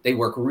 They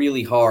work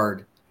really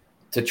hard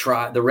to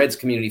try the Reds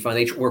Community Fund.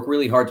 They work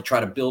really hard to try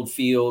to build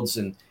fields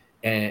and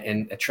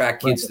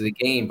attract kids to the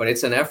game, but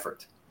it's an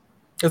effort.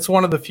 It's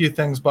one of the few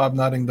things Bob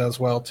Nutting does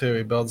well too.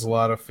 He builds a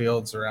lot of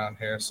fields around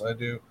here. So I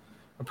do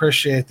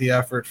appreciate the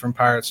effort from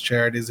Pirates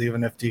Charities,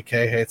 even if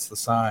DK hates the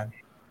sign.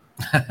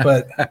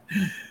 But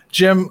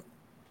Jim,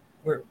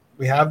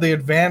 we have the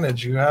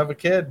advantage. You have a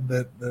kid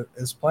that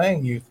is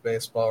playing youth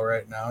baseball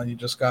right now, and you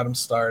just got him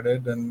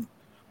started. And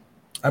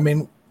I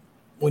mean,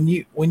 when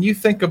you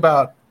think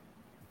about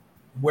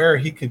where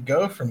he could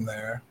go from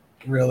there,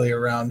 really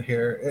around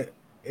here,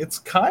 it's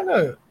kind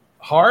of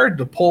hard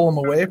to pull him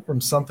away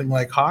from something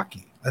like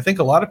hockey. I think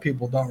a lot of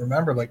people don't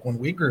remember, like when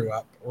we grew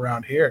up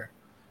around here,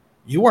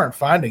 you weren't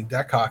finding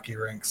deck hockey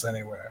rinks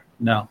anywhere.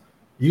 No.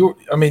 You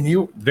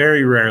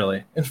very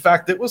rarely. In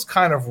fact, it was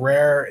kind of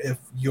rare if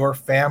your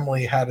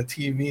family had a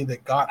TV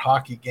that got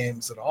hockey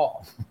games at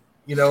all.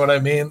 You know what I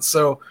mean?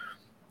 So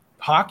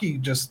hockey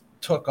just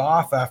took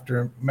off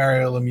after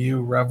Mario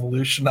Lemieux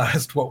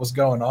revolutionized what was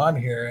going on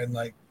here and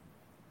like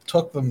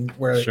took them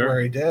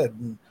where he did.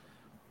 And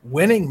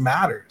winning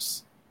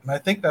matters. And I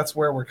think that's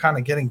where we're kind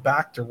of getting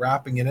back to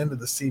wrapping it into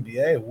the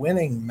CBA.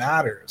 Winning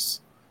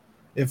matters.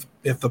 If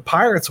the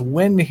Pirates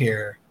win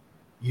here,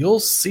 you'll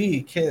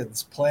see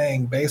kids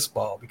playing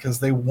baseball because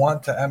they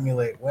want to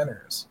emulate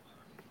winners.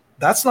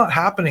 That's not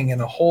happening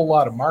in a whole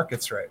lot of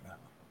markets right now.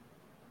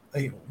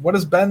 Like, what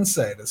does Ben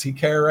say? Does he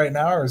care right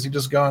now, or is he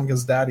just going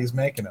because Daddy's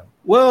making him?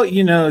 Well,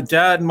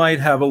 Dad might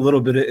have a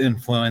little bit of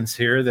influence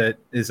here that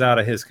is out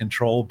of his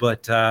control,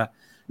 but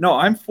no,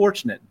 I'm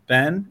fortunate.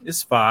 Ben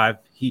is 5.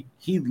 He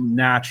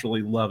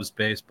naturally loves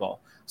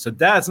baseball. So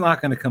Dad's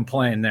not going to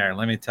complain there,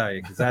 let me tell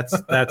you, because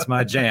that's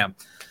my jam.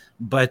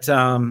 But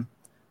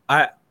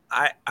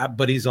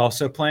but he's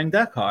also playing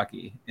deck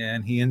hockey,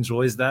 and he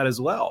enjoys that as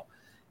well.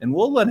 And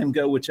we'll let him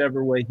go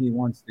whichever way he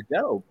wants to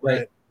go. But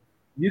right.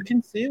 You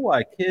can see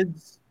why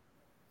kids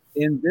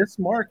in this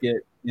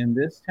market, in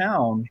this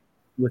town,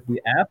 with the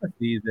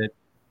apathy that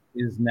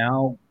is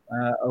now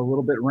a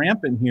little bit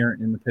rampant here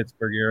in the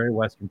Pittsburgh area,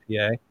 Western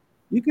PA,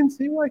 you can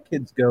see why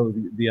kids go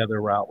the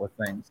other route with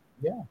things.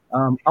 Yeah.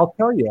 I'll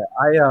tell you,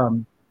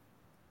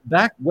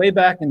 way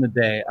back in the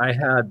day, I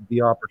had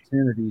the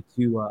opportunity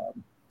to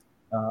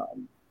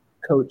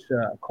coach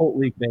Colt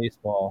League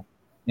baseball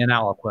in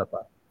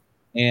Aliquippa.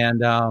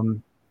 And,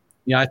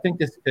 I think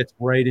this fits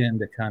right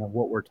into kind of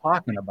what we're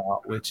talking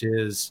about, which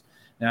is,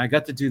 and I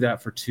got to do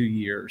that for 2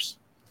 years.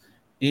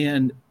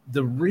 And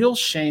the real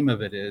shame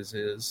of it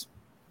is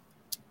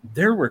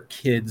there were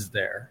kids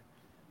there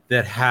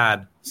that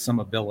had some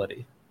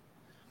ability,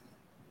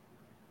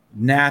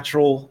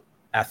 natural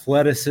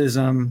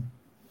athleticism,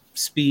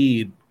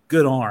 speed,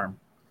 good arm,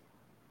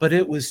 but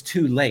it was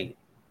too late.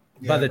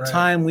 By the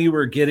time we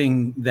were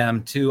getting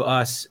them to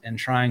us and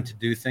trying to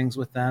do things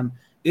with them,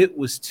 it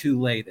was too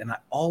late. And I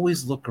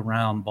always look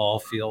around ball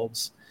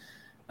fields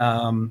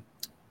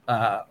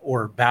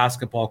or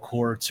basketball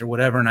courts or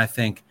whatever, and I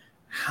think,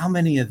 how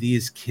many of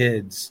these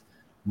kids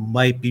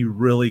might be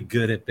really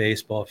good at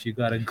baseball if you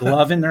got a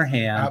glove in their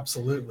hand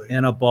absolutely,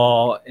 and a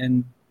ball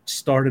and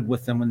started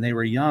with them when they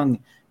were young?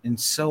 And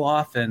so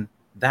often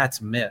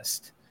that's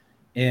missed.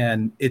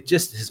 And it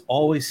just has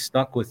always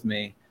stuck with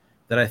me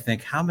that I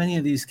think, how many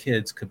of these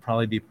kids could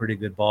probably be pretty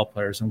good ball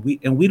players, and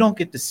we don't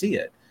get to see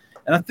it.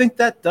 And I think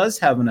that does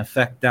have an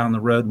effect down the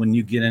road when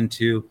you get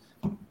into,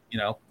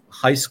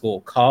 high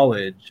school,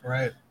 college,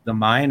 right? The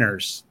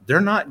minors.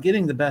 They're not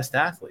getting the best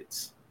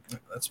athletes.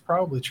 That's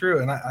probably true.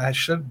 And I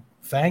should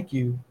thank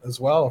you as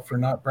well for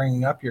not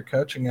bringing up your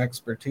coaching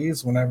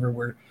expertise whenever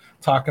we're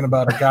talking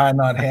about a guy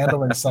not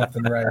handling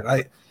something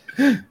right.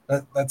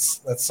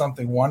 That's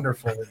something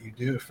wonderful that you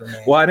do for me.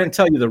 Well, I didn't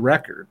tell you the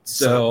record,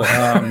 so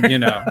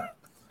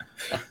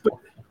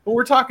But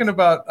we're talking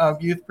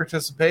about youth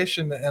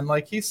participation, and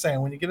like he's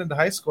saying, when you get into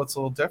high school, it's a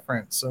little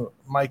different. So,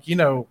 Mike,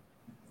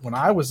 when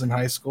I was in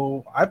high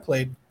school, I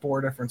played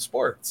 4 different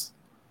sports.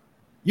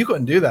 You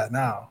couldn't do that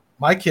now.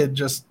 My kid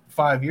just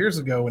 5 years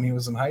ago, when he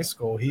was in high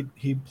school,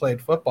 he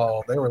played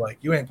football. They were like,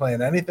 you ain't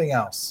playing anything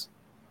else.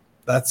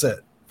 That's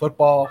it.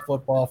 Football,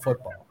 football,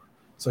 football.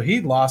 So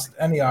he lost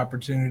any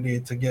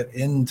opportunity to get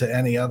into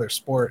any other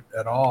sport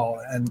at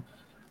all. And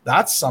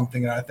That's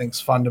something that I think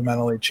is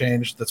fundamentally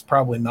changed. That's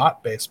probably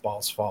not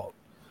baseball's fault.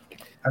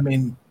 I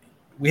mean,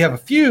 we have a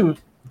few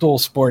dual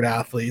sport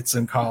athletes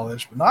in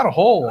college, but not a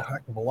whole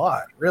heck of a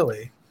lot,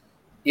 really.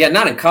 Yeah,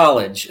 not in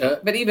college,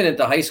 but even at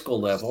the high school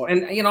level.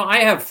 And, I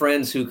have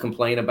friends who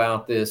complain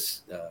about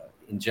this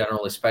in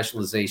general. The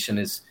specialization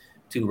is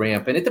too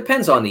rampant. It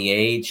depends on the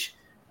age.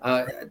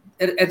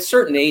 At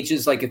certain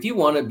ages, like if you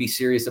want to be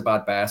serious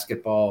about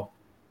basketball,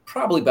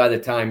 probably by the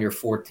time you're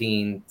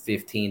 14,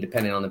 15,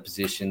 depending on the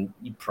position,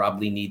 you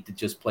probably need to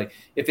just play.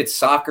 If it's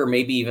soccer,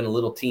 maybe even a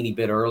little teeny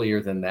bit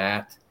earlier than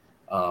that.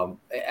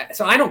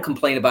 So I don't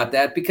complain about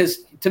that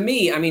because to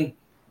me, I mean,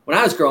 when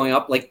I was growing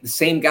up, like the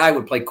same guy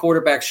would play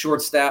quarterback,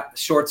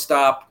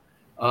 shortstop,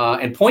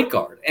 and point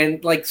guard.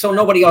 And like, so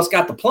nobody else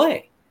got to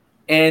play.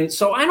 And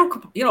so I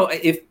don't,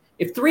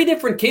 if three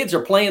different kids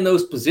are playing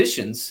those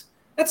positions,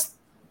 that's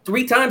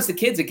three times the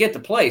kids that get to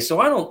play. So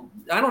I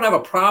don't have a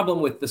problem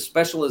with the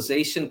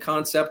specialization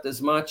concept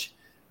as much.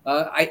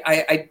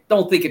 I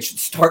don't think it should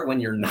start when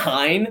you're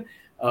 9.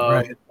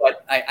 Right.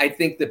 But I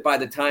think that by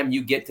the time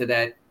you get to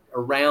that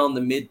around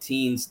the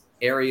mid-teens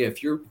area,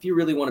 if you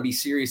really want to be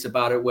serious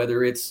about it,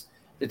 whether it's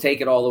to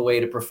take it all the way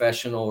to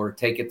professional or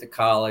take it to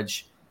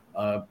college,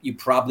 you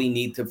probably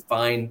need to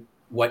find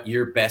what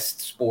your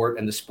best sport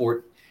and the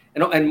sport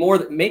and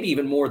more, maybe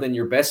even more than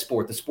your best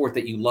sport, the sport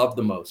that you love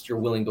the most, you're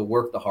willing to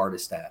work the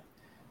hardest at.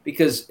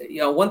 Because,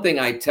 one thing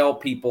I tell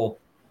people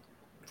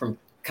from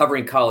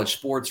covering college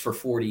sports for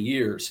 40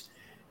 years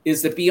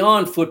is that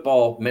beyond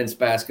football, men's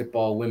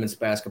basketball, women's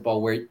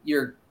basketball, where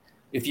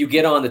if you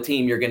get on the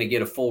team, you're going to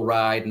get a full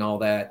ride and all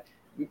that.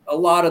 A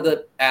lot of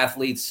the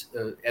athletes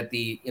at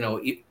the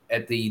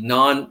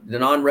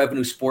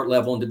non-revenue sport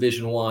level in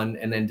Division I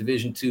and then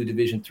Division II,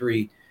 Division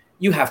III,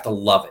 you have to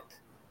love it.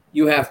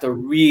 You have to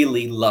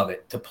really love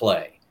it to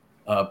play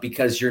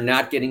because you're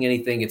not getting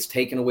anything. It's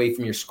taken away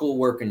from your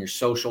schoolwork and your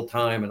social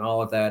time and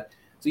all of that.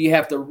 So you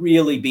have to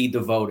really be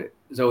devoted.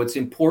 So it's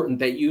important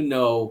that you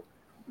know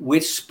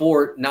which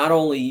sport not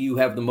only you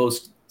have the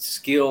most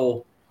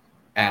skill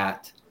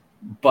at,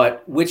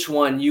 but which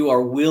one you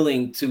are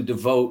willing to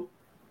devote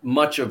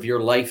much of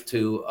your life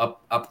to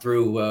up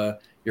through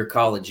your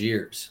college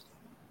years.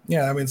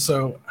 Yeah, I mean,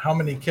 so how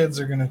many kids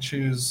are going to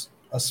choose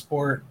a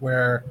sport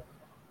where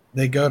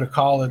they go to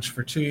college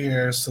for 2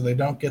 years so they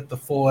don't get the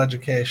full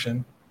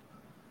education?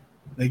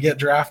 They get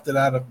drafted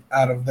out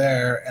of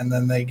there, and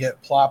then they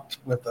get plopped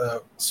with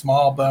a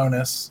small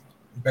bonus,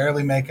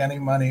 barely make any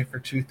money for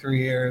 2-3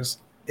 years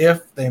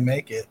if they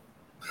make it.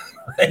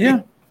 Right?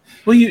 Yeah.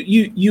 Well,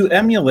 you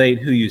emulate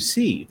who you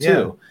see too.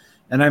 Yeah.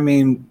 And I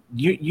mean,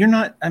 you're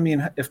not, I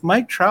mean, if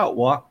Mike Trout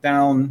walked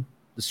down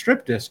the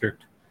Strip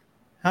District,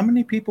 how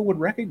many people would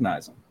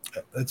recognize him?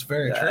 That's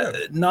very true.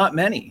 Not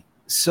many.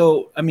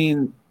 So, I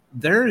mean,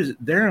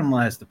 therein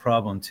lies the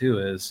problem too,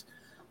 is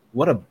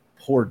what a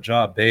poor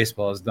job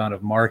baseball has done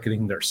of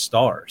marketing their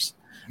stars.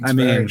 That's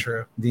very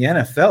true. The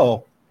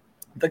NFL,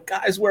 the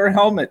guys wear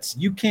helmets.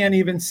 You can't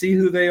even see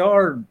who they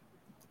are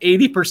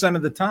 80%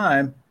 of the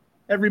time.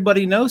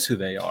 Everybody knows who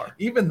they are.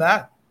 Even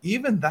that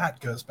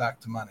goes back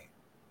to money,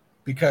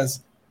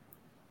 because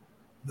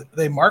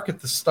they market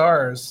the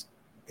stars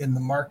in the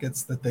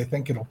markets that they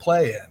think it'll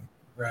play in,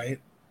 right?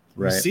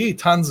 You see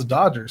tons of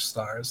Dodgers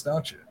stars,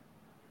 don't you?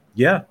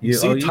 Yeah. You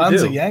see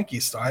tons of Yankee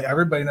stars.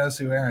 Everybody knows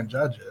who Aaron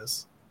Judge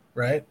is,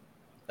 right?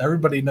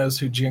 Everybody knows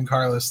who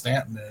Giancarlo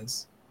Stanton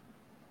is.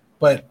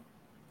 But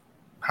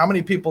how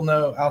many people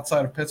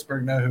outside of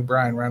Pittsburgh know who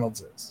Brian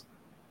Reynolds is?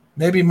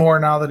 Maybe more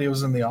now that he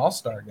was in the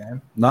All-Star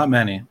game. Not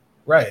many.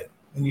 Right.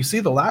 And you see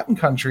the Latin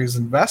countries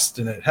invest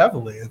in it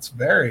heavily. It's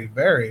very,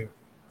 very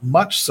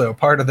much so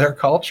part of their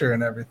culture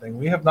and everything.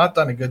 We have not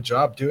done a good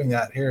job doing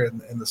that here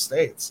in the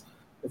States.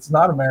 It's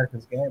not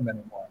America's game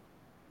anymore.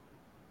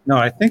 No,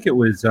 I think it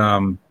was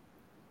Howie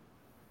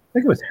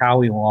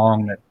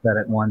Long that said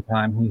at one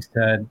time, he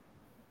said,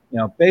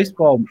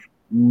 baseball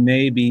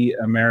may be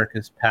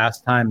America's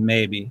pastime,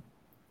 maybe,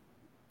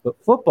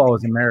 but football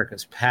is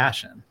America's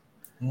passion.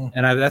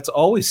 And that's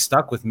always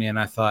stuck with me. And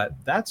I thought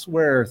that's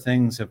where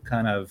things have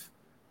kind of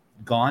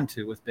gone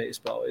to with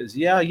baseball is,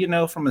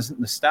 from a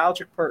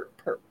nostalgic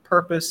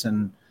purpose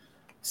and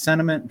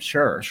sentiment.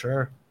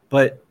 Sure.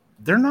 But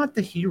they're not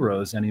the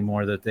heroes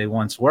anymore that they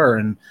once were.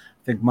 And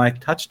I think Mike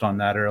touched on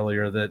that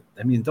earlier, that,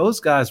 I mean, those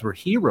guys were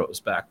heroes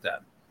back then.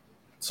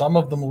 Some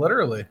of them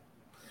literally.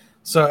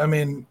 So, I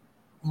mean,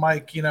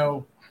 Mike,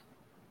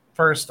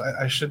 first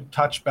I should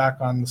touch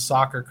back on the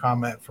soccer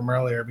comment from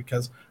earlier,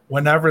 because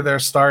whenever they're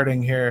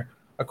starting here,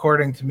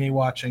 according to me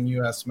watching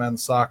U.S.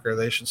 men's soccer,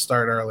 they should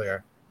start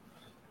earlier.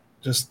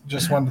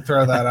 Just wanted to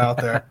throw that out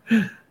there,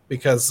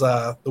 because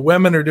the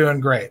women are doing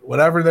great.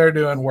 Whatever they're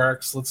doing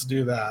works. Let's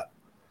do that.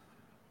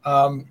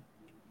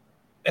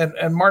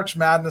 And March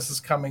Madness is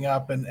coming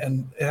up, and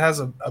it has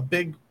a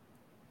big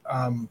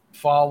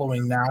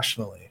following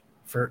nationally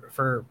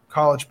for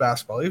college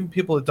basketball. Even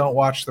people that don't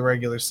watch the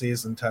regular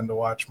season tend to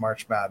watch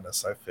March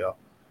Madness, I feel.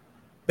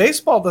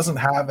 Baseball doesn't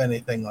have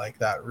anything like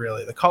that,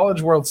 really. The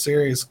College World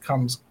Series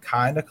comes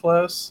kind of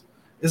close.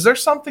 Is there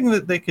something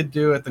that they could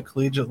do at the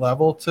collegiate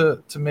level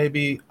to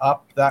maybe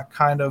up that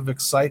kind of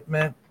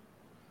excitement?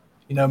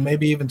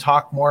 Maybe even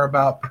talk more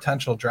about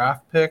potential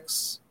draft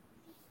picks?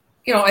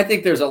 I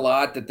think there's a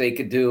lot that they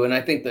could do, and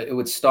I think that it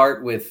would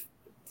start with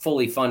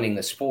fully funding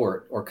the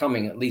sport or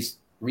coming at least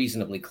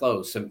reasonably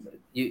close. So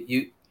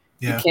you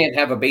can't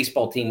have a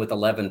baseball team with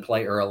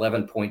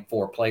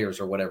 11.4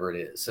 players or whatever it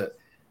is. So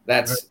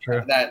that's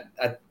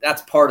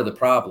part of the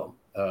problem.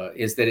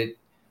 Is that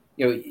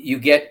you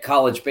get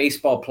college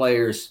baseball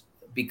players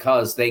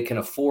because they can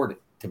afford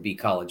it to be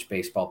college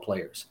baseball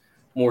players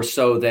more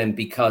so than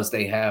because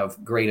they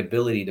have great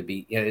ability to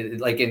be.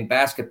 Like in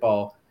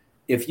basketball,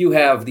 if you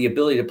have the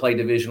ability to play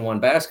Division I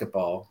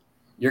basketball,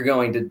 you're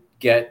going to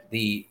get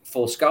the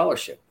full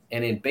scholarship.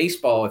 And in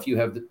baseball, if you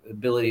have the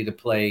ability to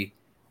play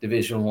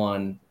Division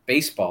I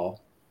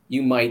baseball,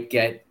 you might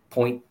get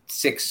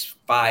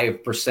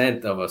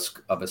 0.65%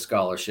 of a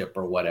scholarship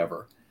or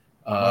whatever.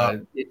 Wow.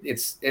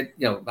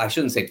 I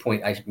shouldn't say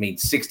I mean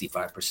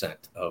 65%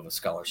 of a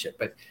scholarship,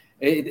 but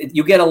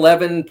you get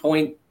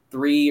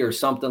 11.3 or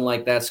something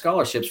like that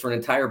scholarships for an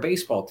entire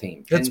baseball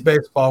team. It's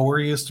baseball. We're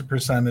used to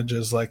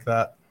percentages like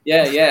that.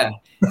 Yeah.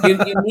 You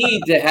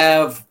need to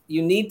have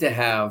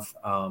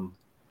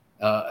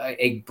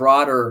a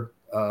broader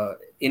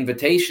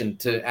invitation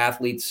to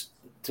athletes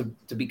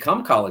to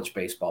become college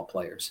baseball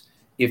players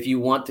if you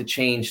want to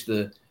change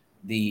the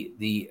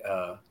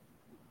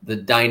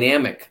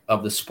dynamic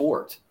of the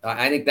sport.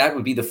 I think that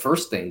would be the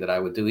first thing that I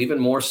would do, even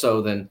more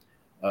so than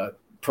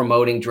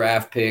promoting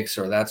draft picks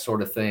or that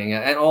sort of thing.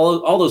 And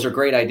all those are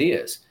great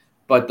ideas,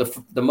 but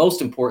the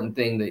most important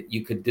thing that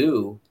you could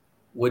do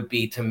would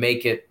be to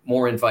make it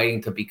more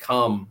inviting to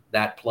become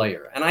that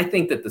player. And I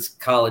think that the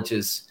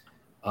colleges,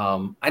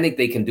 I think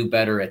they can do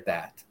better at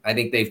that. I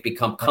think they've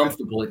become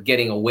comfortable at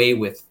getting away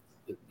with,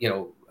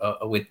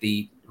 with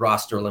the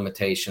roster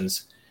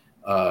limitations,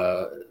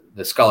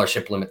 the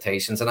scholarship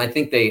limitations. And I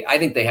think they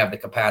have the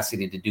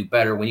capacity to do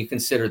better when you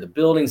consider the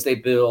buildings they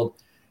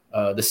build,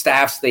 the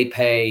staffs they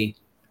pay,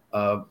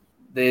 all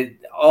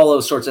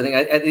those sorts of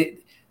things. I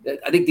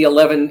think the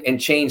 11 and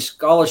change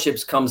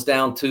scholarships comes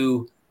down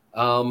to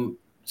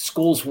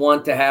schools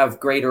want to have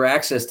greater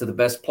access to the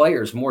best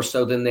players more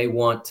so than they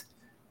want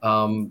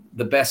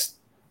the best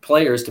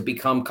players to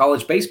become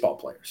college baseball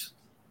players.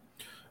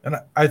 And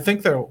I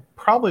think there'll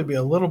probably be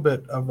a little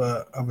bit of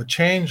a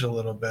change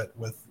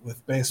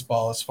with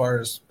baseball as far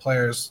as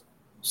players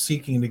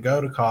seeking to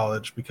go to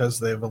college because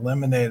they've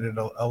eliminated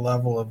a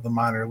level of the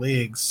minor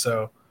leagues.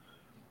 So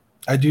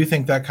I do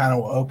think that kind of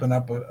will open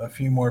up a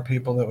few more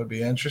people that would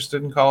be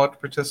interested in college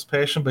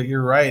participation. But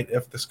you're right.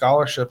 If the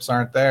scholarships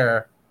aren't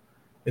there,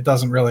 it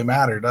doesn't really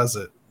matter, does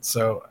it?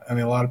 So, I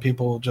mean, a lot of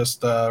people will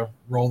just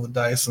roll the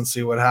dice and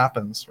see what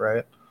happens,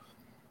 right?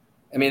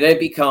 I mean, that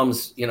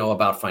becomes,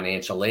 about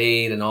financial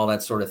aid and all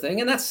that sort of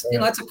thing. And that's,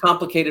 that's a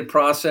complicated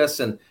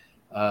process and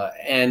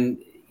an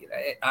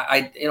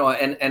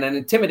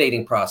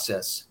intimidating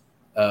process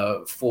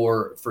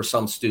for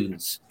some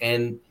students.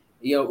 And,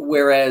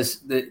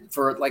 whereas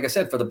like I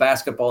said, for the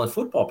basketball and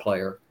football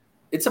player,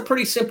 it's a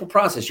pretty simple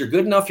process. You're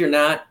good enough, you're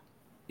not.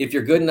 If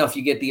you're good enough,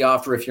 you get the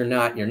offer. If you're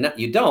not,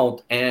 you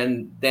don't.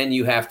 And then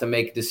you have to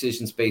make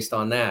decisions based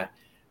on that.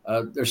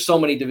 There's so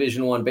many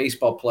Division I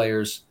baseball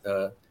players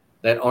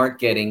that aren't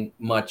getting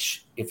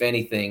much, if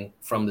anything,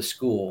 from the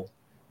school.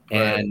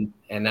 Right.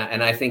 And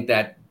I think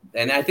that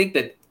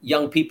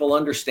young people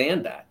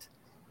understand that.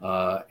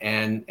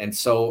 And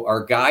so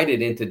are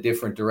guided into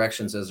different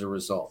directions as a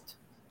result.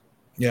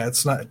 Yeah,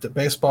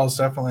 baseball is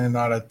definitely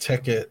not a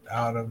ticket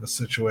out of a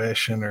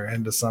situation or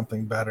into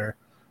something better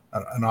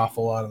an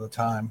awful lot of the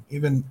time.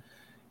 Even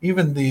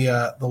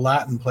the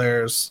Latin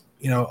players,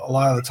 a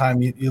lot of the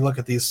time you look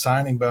at these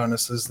signing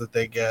bonuses that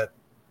they get,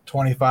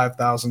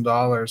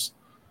 $25,000.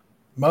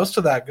 Most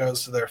of that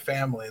goes to their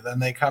family. Then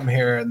they come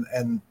here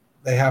and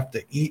they have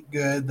to eat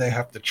good. They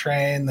have to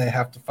train. They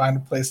have to find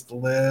a place to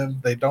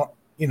live. They don't,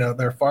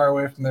 they're far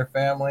away from their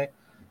family.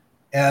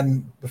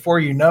 And before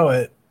you know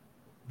it,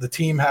 the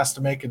team has to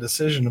make a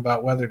decision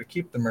about whether to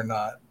keep them or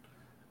not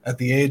at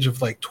the age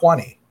of like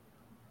 20.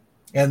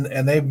 And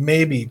they've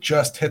maybe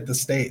just hit the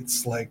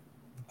States like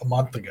a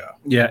month ago.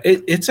 Yeah,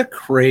 it's a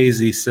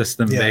crazy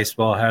system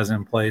baseball has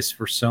in place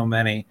for so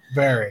many.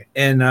 Very.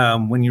 And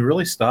when you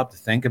really stop to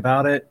think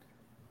about it,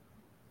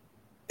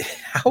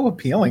 how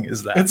appealing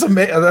is that? It's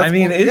amazing. I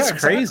mean, it's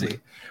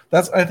crazy.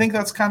 I think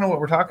that's kind of what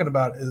we're talking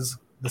about is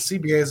the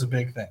CBA is a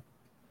big thing.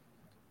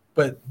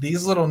 But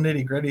these little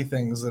nitty gritty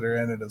things that are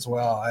in it as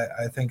well,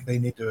 I think they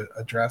need to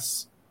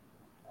address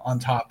on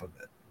top of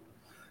it.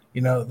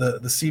 The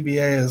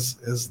CBA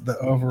is the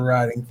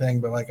overriding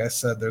thing, but like I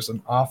said, there's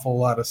an awful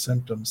lot of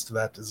symptoms to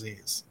that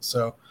disease.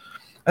 So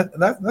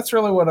that's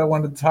really what I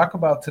wanted to talk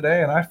about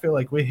today, and I feel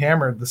like we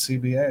hammered the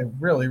CBA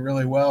really,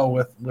 really well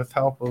with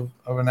help of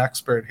an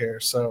expert here.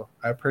 So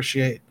I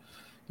appreciate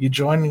you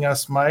joining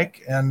us,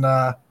 Mike, and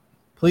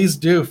please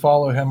do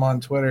follow him on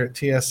Twitter at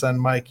TSN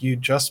Mike. You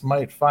just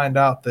might find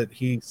out that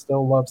he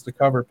still loves to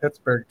cover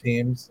Pittsburgh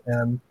teams,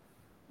 and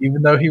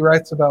even though he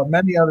writes about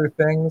many other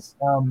things,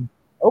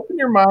 open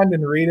your mind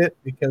and read it,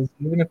 because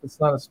even if it's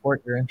not a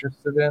sport you're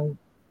interested in,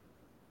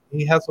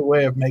 he has a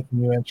way of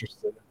making you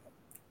interested in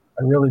it.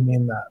 I really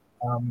mean that.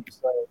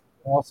 So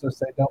I also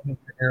say don't meet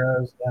your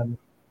heroes. And,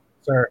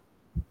 sir.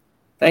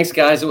 Thanks,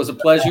 guys. It was a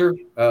pleasure.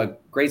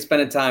 Great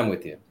spending time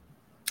with you.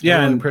 Yeah,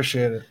 I really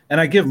appreciate it.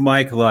 And I give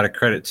Mike a lot of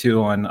credit,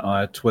 too,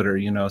 on Twitter.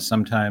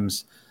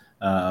 Sometimes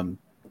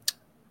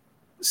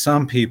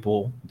some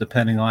people,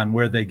 depending on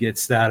where they get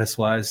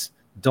status-wise,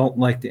 don't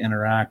like to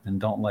interact and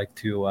don't like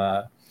to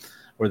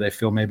or they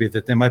feel maybe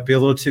that they might be a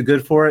little too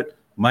good for it.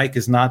 Mike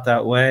is not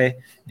that way.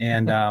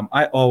 And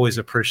I always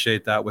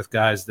appreciate that with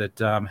guys that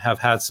have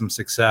had some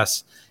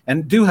success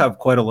and do have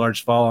quite a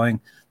large following,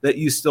 that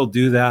you still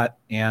do that.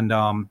 And,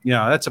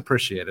 that's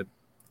appreciated.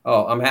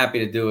 Oh, I'm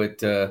happy to do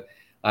it.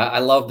 I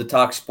love to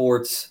talk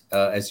sports,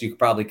 as you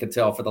probably could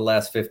tell, for the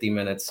last 50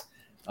 minutes.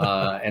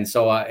 And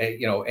so,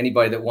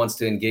 anybody that wants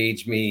to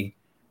engage me,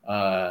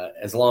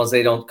 as long as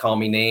they don't call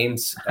me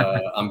names,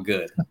 I'm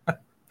good.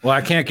 Well,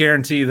 I can't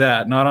guarantee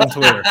that. Not on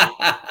Twitter.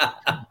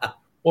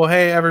 Well,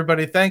 hey,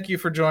 everybody, thank you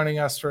for joining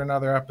us for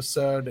another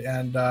episode.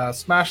 And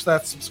smash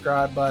that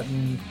subscribe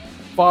button.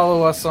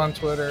 Follow us on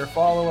Twitter.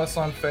 Follow us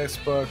on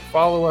Facebook.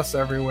 Follow us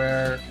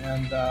everywhere.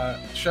 And the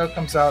show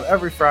comes out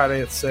every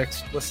Friday at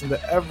 6. Listen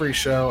to every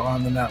show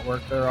on the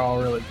network. They're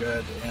all really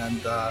good.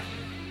 And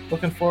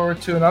looking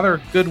forward to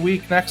another good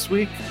week next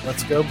week.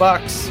 Let's go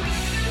Bucks.